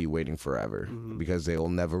will be waiting forever because they will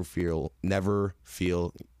never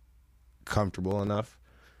feel comfortable enough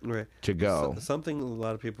to go. Something a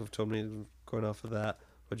lot of people have told me, going off of that,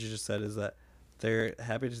 what you just said, is that they're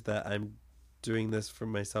happy that I'm doing this for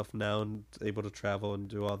myself now and able to travel and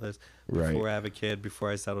do all this before I have a kid, before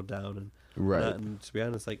I settle down, and to be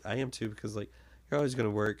honest, like, I am too, because, like, you're always going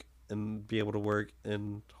to work and be able to work,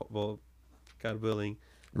 and, well, God willing,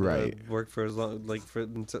 work for as long, like,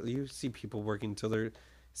 until you see people working until they're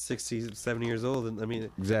 60, 70 years old, and I mean,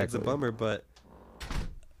 it's a bummer, but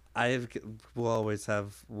I will always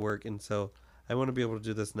have work, and so I want to be able to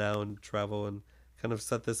do this now and travel and kind of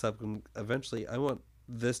set this up, and eventually I want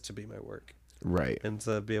this to be my work, and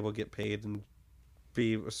to be able to get paid and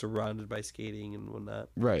be surrounded by skating and whatnot,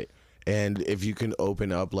 and if you can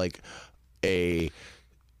open up, like, a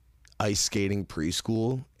ice skating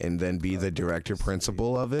preschool and then be the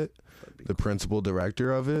principal of it, the principal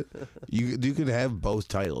director of it, you can have both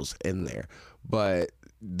titles in there, but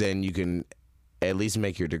then you can at least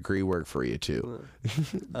make your degree work for you too.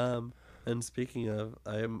 And speaking of,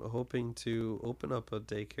 I am hoping to open up a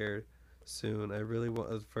daycare soon. I really want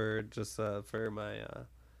for my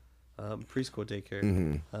preschool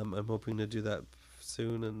daycare. I'm hoping to do that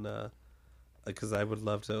soon, and because I would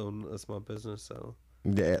love to own a small business. So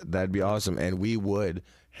yeah, that'd be awesome, and we would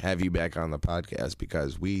have you back on the podcast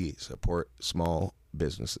because we support small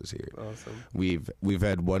businesses here. Awesome. We've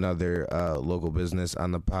had one other local business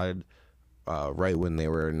on the pod right when they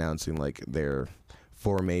were announcing like their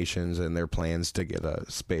formations and their plans to get a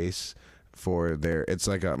space for their it's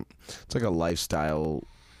like a lifestyle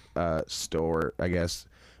store, I guess,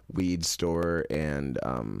 weed store and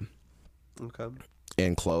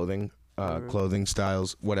and clothing clothing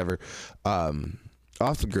styles, whatever,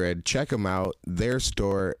 off the grid. Check them out. Their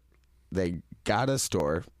store, they got a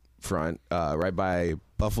store front right by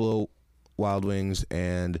Buffalo Wild Wings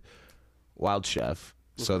and Wild Chef.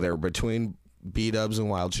 So they're between B-Dubs and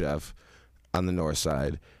Wild Chef on the north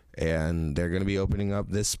side, and they're going to be opening up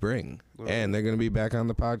this spring, and they're going to be back on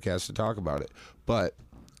the podcast to talk about it. But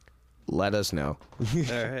let us know. All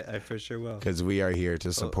right, I for sure will. Because we are here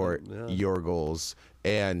to support your goals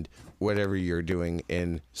and whatever you're doing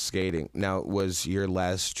in skating. Now, was your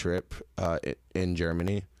last trip in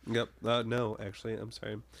Germany? Yep. No, actually, I'm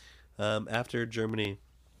sorry. After Germany,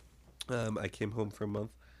 I came home for a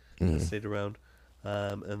month. I stayed around.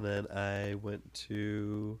 And then I went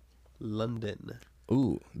to London.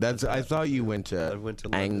 Ooh, I thought you went to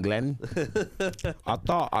England. I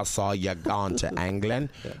thought I saw you gone to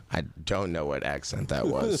England. Yeah. I don't know what accent that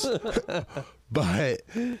was. But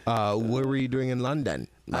what were you doing in London?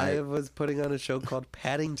 I was putting on a show called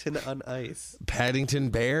Paddington on Ice. Paddington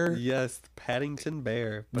Bear? Yes, Paddington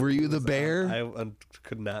Bear. Were you the bear? I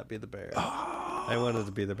could not be the bear. I wanted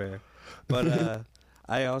to be the bear. But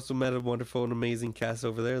I also met a wonderful and amazing cast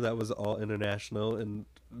over there that was all international and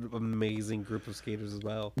amazing group of skaters as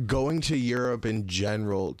well. Going to Europe in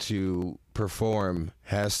general to perform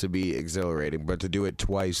has to be exhilarating, but to do it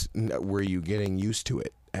twice, were you getting used to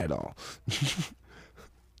it at all?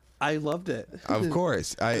 I loved it. Of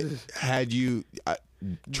course. Had you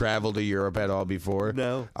traveled to Europe at all before?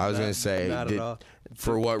 No. I was going to say, not at all.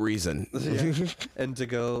 For what reason? And to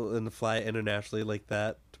go and fly internationally like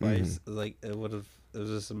that twice, like it was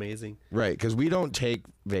just amazing. Right, because we don't take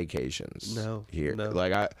vacations. Here. No.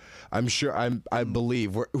 Like I'm sure I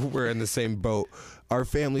believe we're in the same boat. Our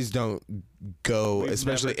families don't go,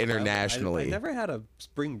 especially internationally. I never had a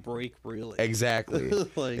spring break, really. Exactly.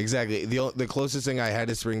 Exactly. The closest thing I had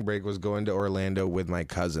to spring break was going to Orlando with my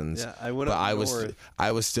cousins. Yeah, I went up north.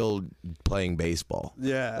 I was still playing baseball.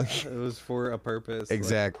 Yeah, it was for a purpose.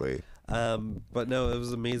 Exactly. But no, it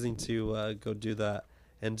was amazing to go do that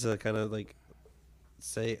and to kind of like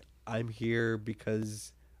say I'm here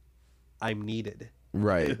because I'm needed.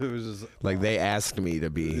 Right. It was just like they asked me to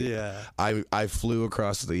be. Yeah. I flew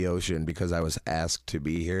across the ocean because I was asked to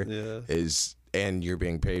be here. Yeah. And you're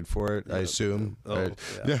being paid for it, I assume.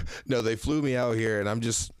 Yeah. No, they flew me out here and I'm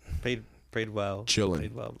just paid well. Chilling.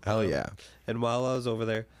 Paid well. Hell yeah. And while I was over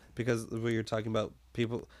there, because we were talking about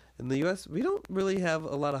people in the US, we don't really have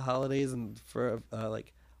a lot of holidays and for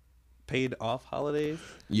like paid off holidays.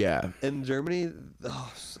 Yeah. In Germany,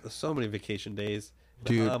 so many vacation days.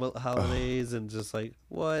 Dude, holidays and just like,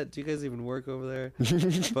 what? Do you guys even work over there?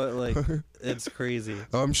 But like, it's crazy.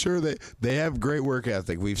 I'm sure they have great work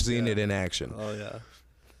ethic. We've seen it in action. Oh yeah.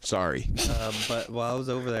 Sorry. But while I was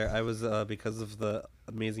over there, I was because of the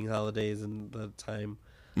amazing holidays and the time.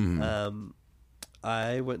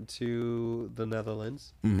 I went to the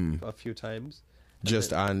Netherlands a few times.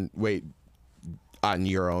 Just on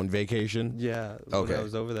your own vacation? Yeah. Okay. When I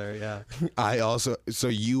was over there, yeah. So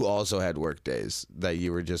you also had work days that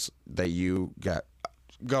you got.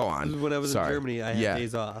 Go on. When I was in Germany, I had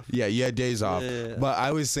days off. Yeah, you had days off. Yeah. But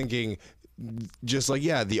I was thinking, just like,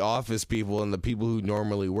 the office people and the people who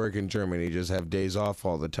normally work in Germany just have days off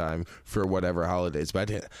all the time for whatever holidays.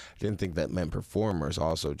 But I didn't think that meant performers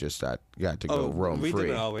also just got to go roam free. We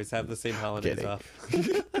didn't always have the same holidays off.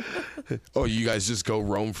 Oh, you guys just go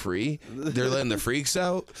roam free? They're letting the freaks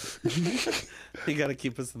out? You got to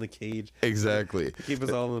keep us in the cage. Exactly. Keep us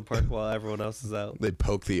all in the park while everyone else is out. They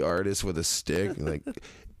poke the artist with a stick and like,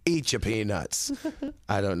 eat your peanuts.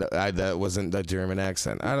 I don't know. That wasn't the German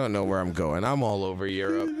accent. I don't know where I'm going. I'm all over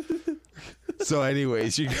Europe. So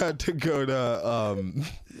anyways, you got to go to,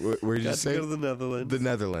 where did you say? Got to go to the Netherlands. The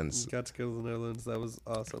Netherlands. Got to go to the Netherlands. That was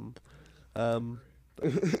awesome.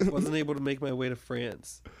 Wasn't able to make my way to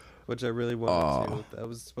France. which I really wanted to. That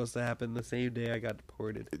was supposed to happen the same day I got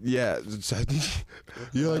deported. Yeah.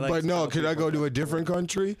 You're like, but no, can I go to a different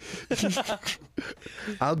country?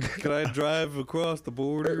 Can I drive across the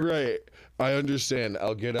border? Right. I understand.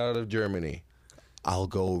 I'll get out of Germany. I'll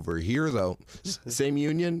go over here, though. Same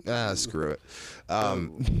union? Screw it.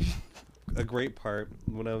 A great part,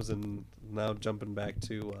 when I was now jumping back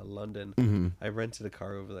to London, I rented a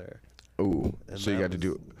car over there. Ooh, so you got to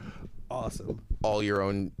do awesome. All your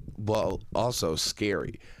own, well, also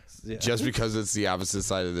scary. Yeah. Just because it's the opposite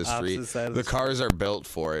side of the street. The cars are built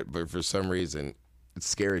for it, but for some reason, it's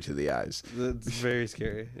scary to the eyes. It's very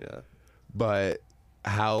scary, yeah. But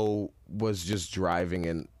how was just driving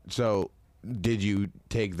in? So did you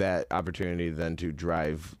take that opportunity then to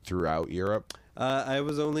drive throughout Europe? I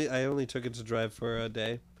only took it to drive for a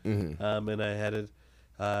day, and I headed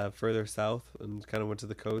further south and kind of went to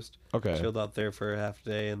the coast. Okay, chilled out there for half a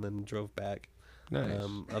day and then drove back. Nice.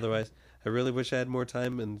 Otherwise, I really wish I had more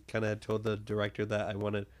time and kind of had told the director that I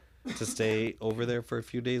wanted to stay over there for a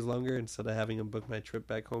few days longer instead of having him book my trip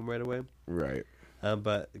back home right away. Right.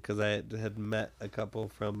 But because I had met a couple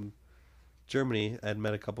from Germany, I had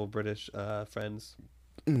met a couple British friends.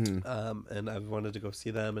 And I wanted to go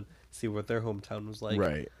see them and see what their hometown was like.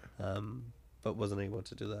 Right. But wasn't able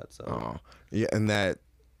to do that. So. Oh, yeah, and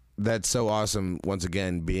that's so awesome. Once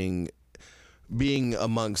again, being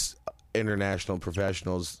amongst international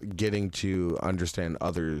professionals, getting to understand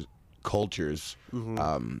other cultures,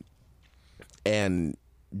 and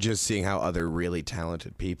just seeing how other really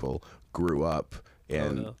talented people grew up.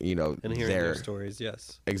 And and hearing their stories,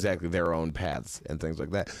 yes, exactly, their own paths and things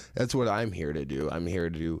like that. That's what I'm here to do. I'm here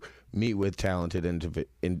to meet with talented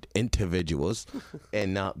individuals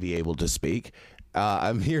and not be able to speak.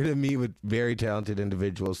 I'm here to meet with very talented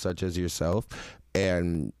individuals such as yourself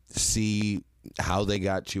and see how they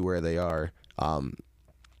got to where they are,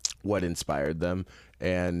 what inspired them,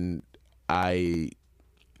 and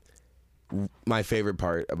my favorite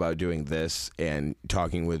part about doing this and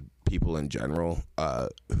talking with people in general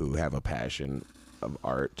who have a passion of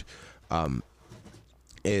art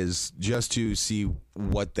is just to see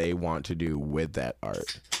what they want to do with that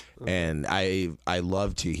art. And I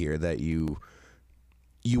love to hear that you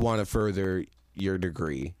want to further your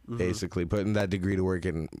degree, basically putting that degree to work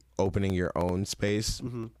in opening your own space,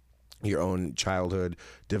 your own childhood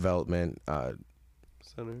development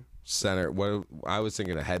center. What I was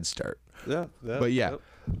thinking, a Head Start. Yeah. But but you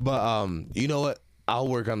know what? I'll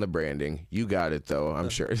work on the branding. You got it, though, I'm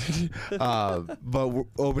sure. But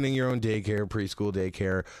opening your own daycare, preschool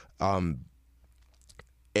daycare,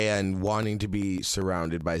 and wanting to be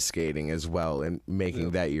surrounded by skating as well and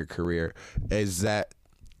making that your career. Are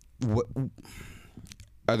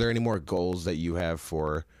there any more goals that you have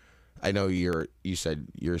for? I know you said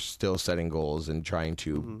you're still setting goals and trying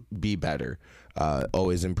to be better,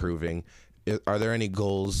 always improving. Are there any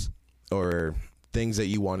goals or things that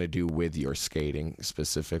you want to do with your skating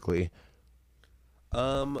specifically?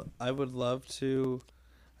 I would love to.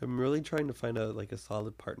 I'm really trying to find a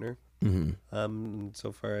solid partner.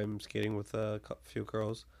 So far I'm skating with a few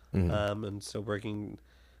girls, and still working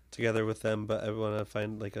together with them. But I want to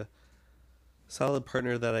find a solid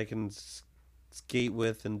partner that I can skate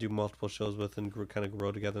with and do multiple shows with and kind of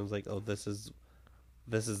grow together. And it's like, oh, this is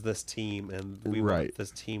this team, and we want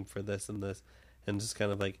this team for this and this, and just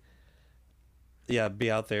kind of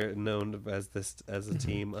be out there known as a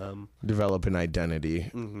team. Develop an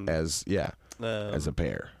identity as a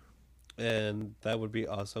pair, and that would be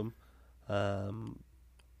awesome. I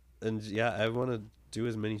want to do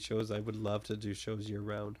as many shows. I would love to do shows year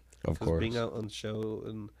round. Of course, being out on show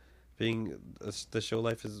and the show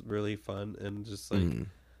life is really fun, and just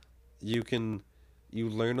you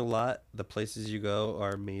learn a lot. The places you go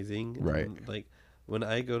are amazing. Right. And, when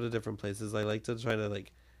I go to different places, I like to try to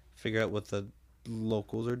figure out what the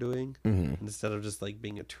locals are doing instead of just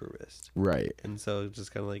being a tourist. Right. And so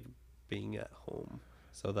just kind of being at home.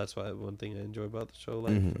 So that's why one thing I enjoy about the show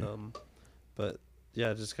life. But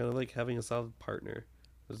yeah, just kind of having a solid partner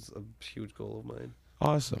is a huge goal of mine.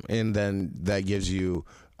 Awesome. And then that gives you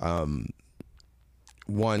someone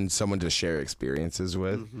to share experiences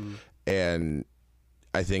with, and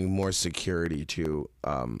I think more security too,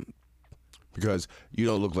 because you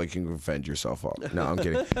don't look like you can fend yourself off. No, I'm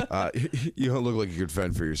kidding. You don't look like you could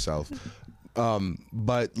fend for yourself.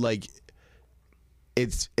 But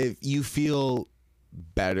if you feel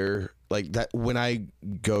better that when I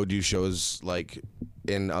go do shows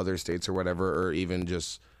in other states or whatever, or even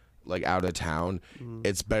just out of town,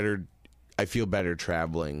 it's better. I feel better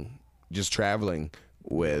traveling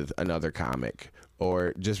with another comic,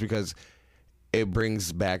 or just because it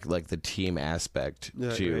brings back like the team aspect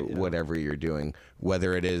to whatever you're doing,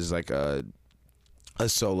 whether it is like a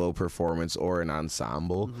solo performance or an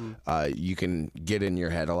ensemble. You can get in your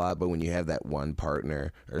head a lot, but when you have that one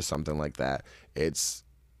partner or something like that, it's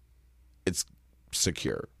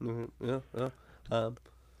secure. One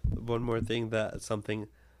more thing,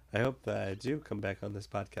 I hope that I do come back on this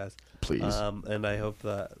podcast. Please. And I hope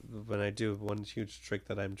that when I do, one huge trick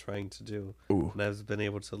that I'm trying to do, and I've been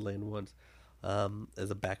able to land once,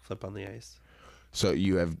 is a backflip on the ice. So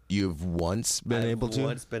you've once been able to? I've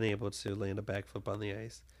once been able to land a backflip on the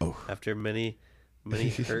ice. After many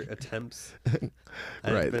hurt attempps,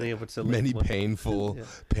 I've been able to land painful,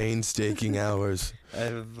 painstaking hours.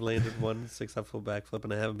 I've landed one successful backflip,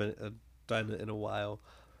 and I haven't been done it in a while.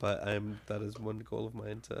 But that is one goal of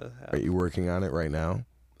mine to have. Are you working on it right now?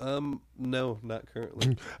 No, not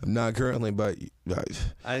currently. Not currently, but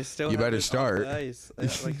I still. You better start. Off the ice. I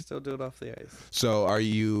still do it off the ice. So, have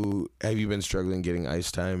you been struggling getting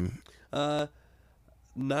ice time? Not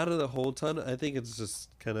a whole ton. I think it's just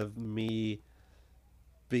kind of me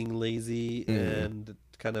being lazy and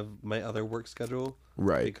kind of my other work schedule.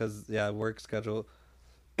 Right. Because work schedule.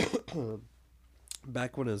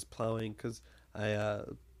 Back when I was plowing, because I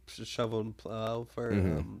shovel and plow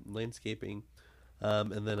for landscaping.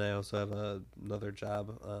 And then I also have another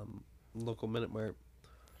job, local Minute Mart.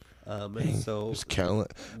 And so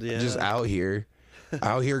just out here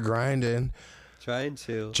grinding. Trying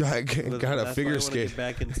to. Got a figure skate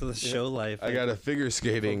back into the show life. I got a figure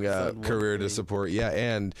skating career to support. Yeah,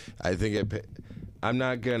 and I think I'm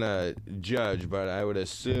not gonna judge, but I would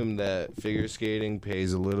assume that figure skating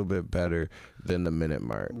pays a little bit better than the Minute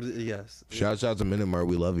Mart. Yes. Shouts out to Minute Mart.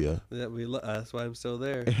 We love you. Yeah, that's why I'm still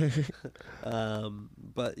there.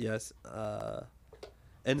 But yes,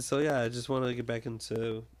 and so I just want to get back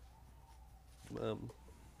into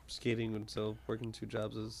skating, and so working 2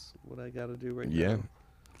 jobs is what I got to do right now. Yeah.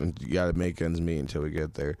 You got to make ends meet until we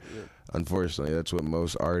get there. Yeah. Unfortunately, that's what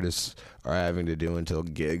most artists are having to do until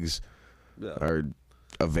gigs are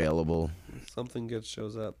available. Something good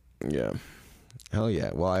shows up. Yeah. Hell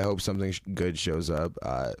yeah. Well, I hope something good shows up.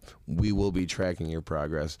 We will be tracking your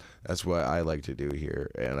progress. That's what I like to do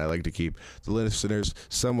here. And I like to keep the listeners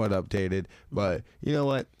somewhat updated. But you know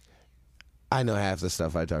what? I know half the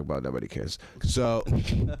stuff I talk about, nobody cares. So,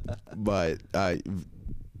 but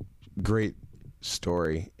great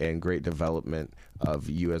story and great development of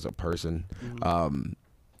you as a person.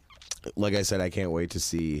 Like I said, I can't wait to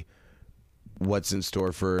see what's in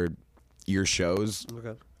store for your shows.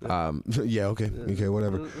 Okay. Okay,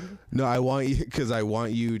 whatever. No, I want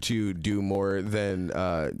you to do more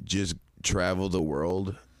than just travel the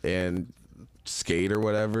world and skate or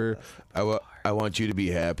whatever. I want you to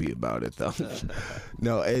be happy about it, though.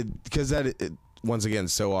 No, because once again,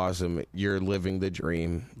 so awesome. You're living the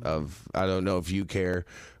dream of, I don't know if you care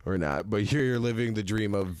or not, but you're living the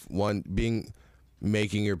dream of making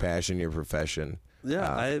your passion your profession. Yeah,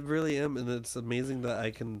 I really am, and it's amazing that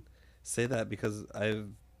I can say that because I've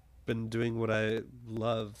been doing what I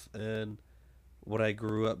love and what I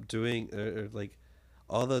grew up doing, or like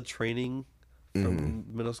all the training from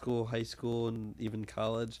middle school, high school, and even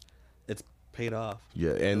college. It's paid off.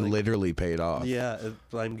 Yeah, and like, literally paid off. Yeah,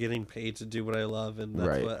 I'm getting paid to do what I love, and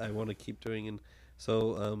that's what I want to keep doing. And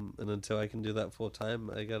so, and until I can do that full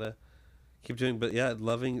time, I gotta keep doing. But yeah,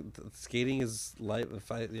 skating is life.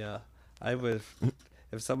 I would.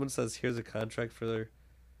 If someone says, "Here's a contract for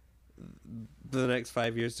the next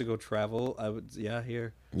 5 years to go travel," I would.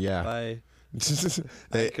 Here. Yeah. Bye.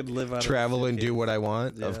 I could live on travel and do what I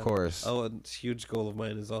want. Yeah. Of course. Oh, a huge goal of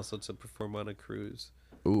mine is also to perform on a cruise.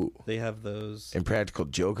 Ooh, they have those Impractical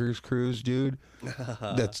Jokers cruise, dude.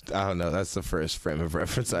 I don't know. That's the first frame of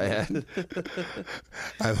reference I had.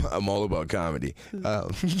 I'm all about comedy.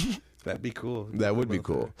 That'd be cool. That would be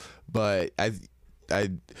cool. But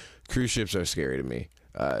I cruise ships are scary to me.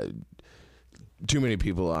 Too many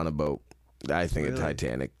people on a boat. I think a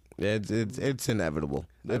Titanic. It's inevitable.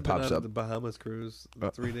 It pops up. The Bahamas cruise,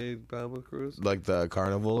 the 3-day Bahamas cruise, like the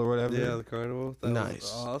Carnival or whatever. Yeah, the Carnival. That nice,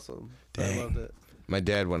 was awesome. Dang. I loved it. My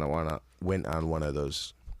dad went on one of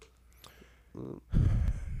those.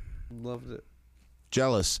 Loved it.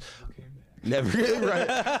 Jealous. Never right.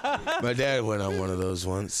 My dad went on one of those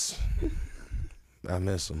once. I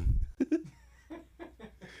miss him.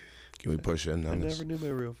 Can we push in on this? I never knew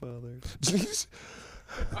my real father.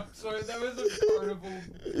 I'm sorry, that was a Carnival.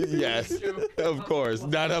 Yes, joke. Of course.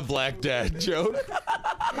 Not a black dad joke.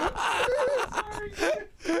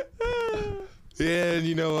 And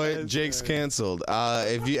you know what? Jake's canceled.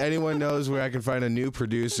 If anyone knows where I can find a new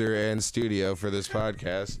producer and studio for this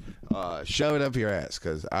podcast, shove it up your ass,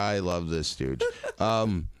 because I love this dude.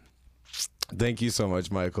 Thank you so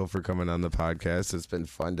much, Michael, for coming on the podcast. It's been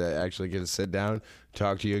fun to actually get to sit down,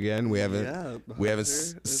 talk to you again. We haven't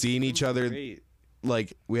seen each other. Great.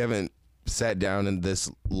 Like, we haven't sat down in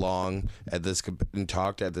this long and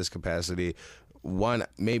talked at this capacity. One,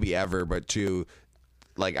 maybe ever, but two,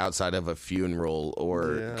 like outside of a funeral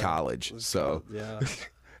or college. So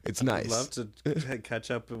it's nice. I'd love to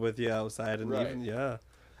catch up with you outside and even,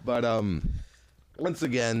 But once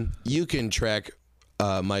again, you can track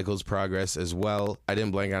Michael's progress as well. I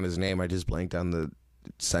didn't blank on his name. I just blanked on the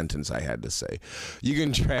sentence I had to say. You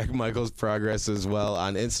can track Michael's progress as well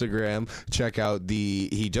on Instagram. Check out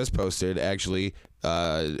he just posted, actually,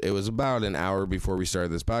 it was about an hour before we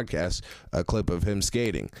started this podcast, a clip of him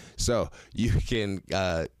skating. So you can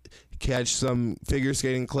catch some figure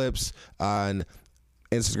skating clips on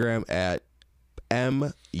Instagram at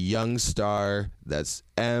MYoungStar. That's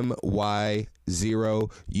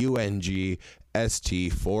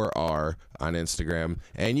MY0UNGST4R on Instagram.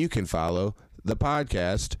 And you can follow the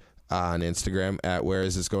podcast on Instagram at Where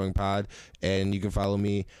Is This Going Pod. And you can follow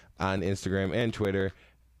me on Instagram and Twitter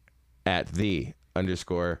at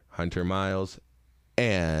 _Hunter Miles.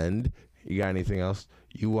 And you got anything else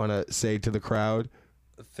you want to say to the crowd?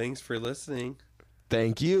 Thanks for listening.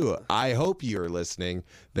 Thank you. I hope you're listening.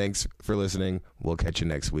 Thanks for listening. We'll catch you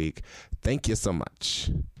next week. Thank you so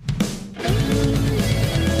much.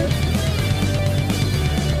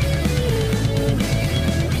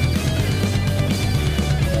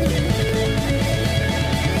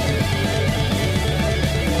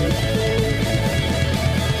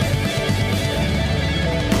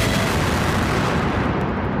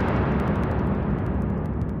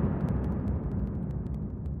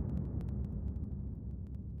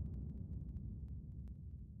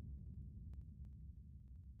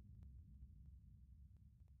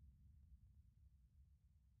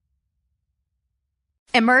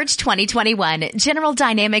 Emerge 2021, General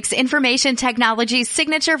Dynamics Information Technology's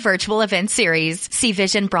signature virtual event series. See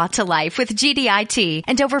vision brought to life with GDIT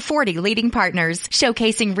and over 40 leading partners,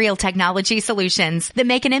 showcasing real technology solutions that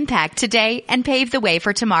make an impact today and pave the way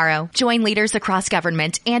for tomorrow. Join leaders across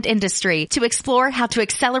government and industry to explore how to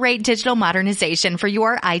accelerate digital modernization for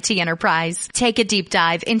your IT enterprise. Take a deep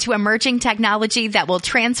dive into emerging technology that will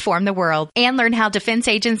transform the world and learn how defense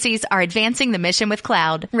agencies are advancing the mission with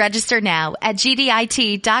cloud. Register now at GDIT.com/emerge.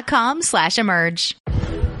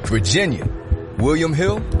 Virginia, William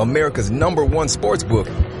Hill, America's #1 sports book,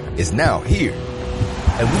 is now here.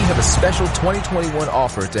 And we have a special 2021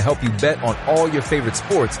 offer to help you bet on all your favorite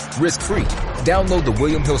sports risk-free. Download the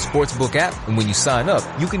William Hill Sportsbook app, and when you sign up,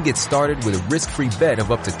 you can get started with a risk-free bet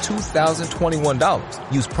of up to $2,021.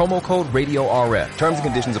 Use promo code RADIORF. Terms and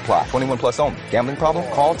conditions apply. 21 plus only. Gambling problem?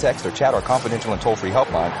 Call, text, or chat our confidential and toll-free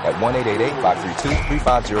helpline at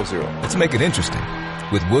 1-888-532-3500. Let's make it interesting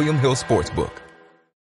with William Hill Sportsbook.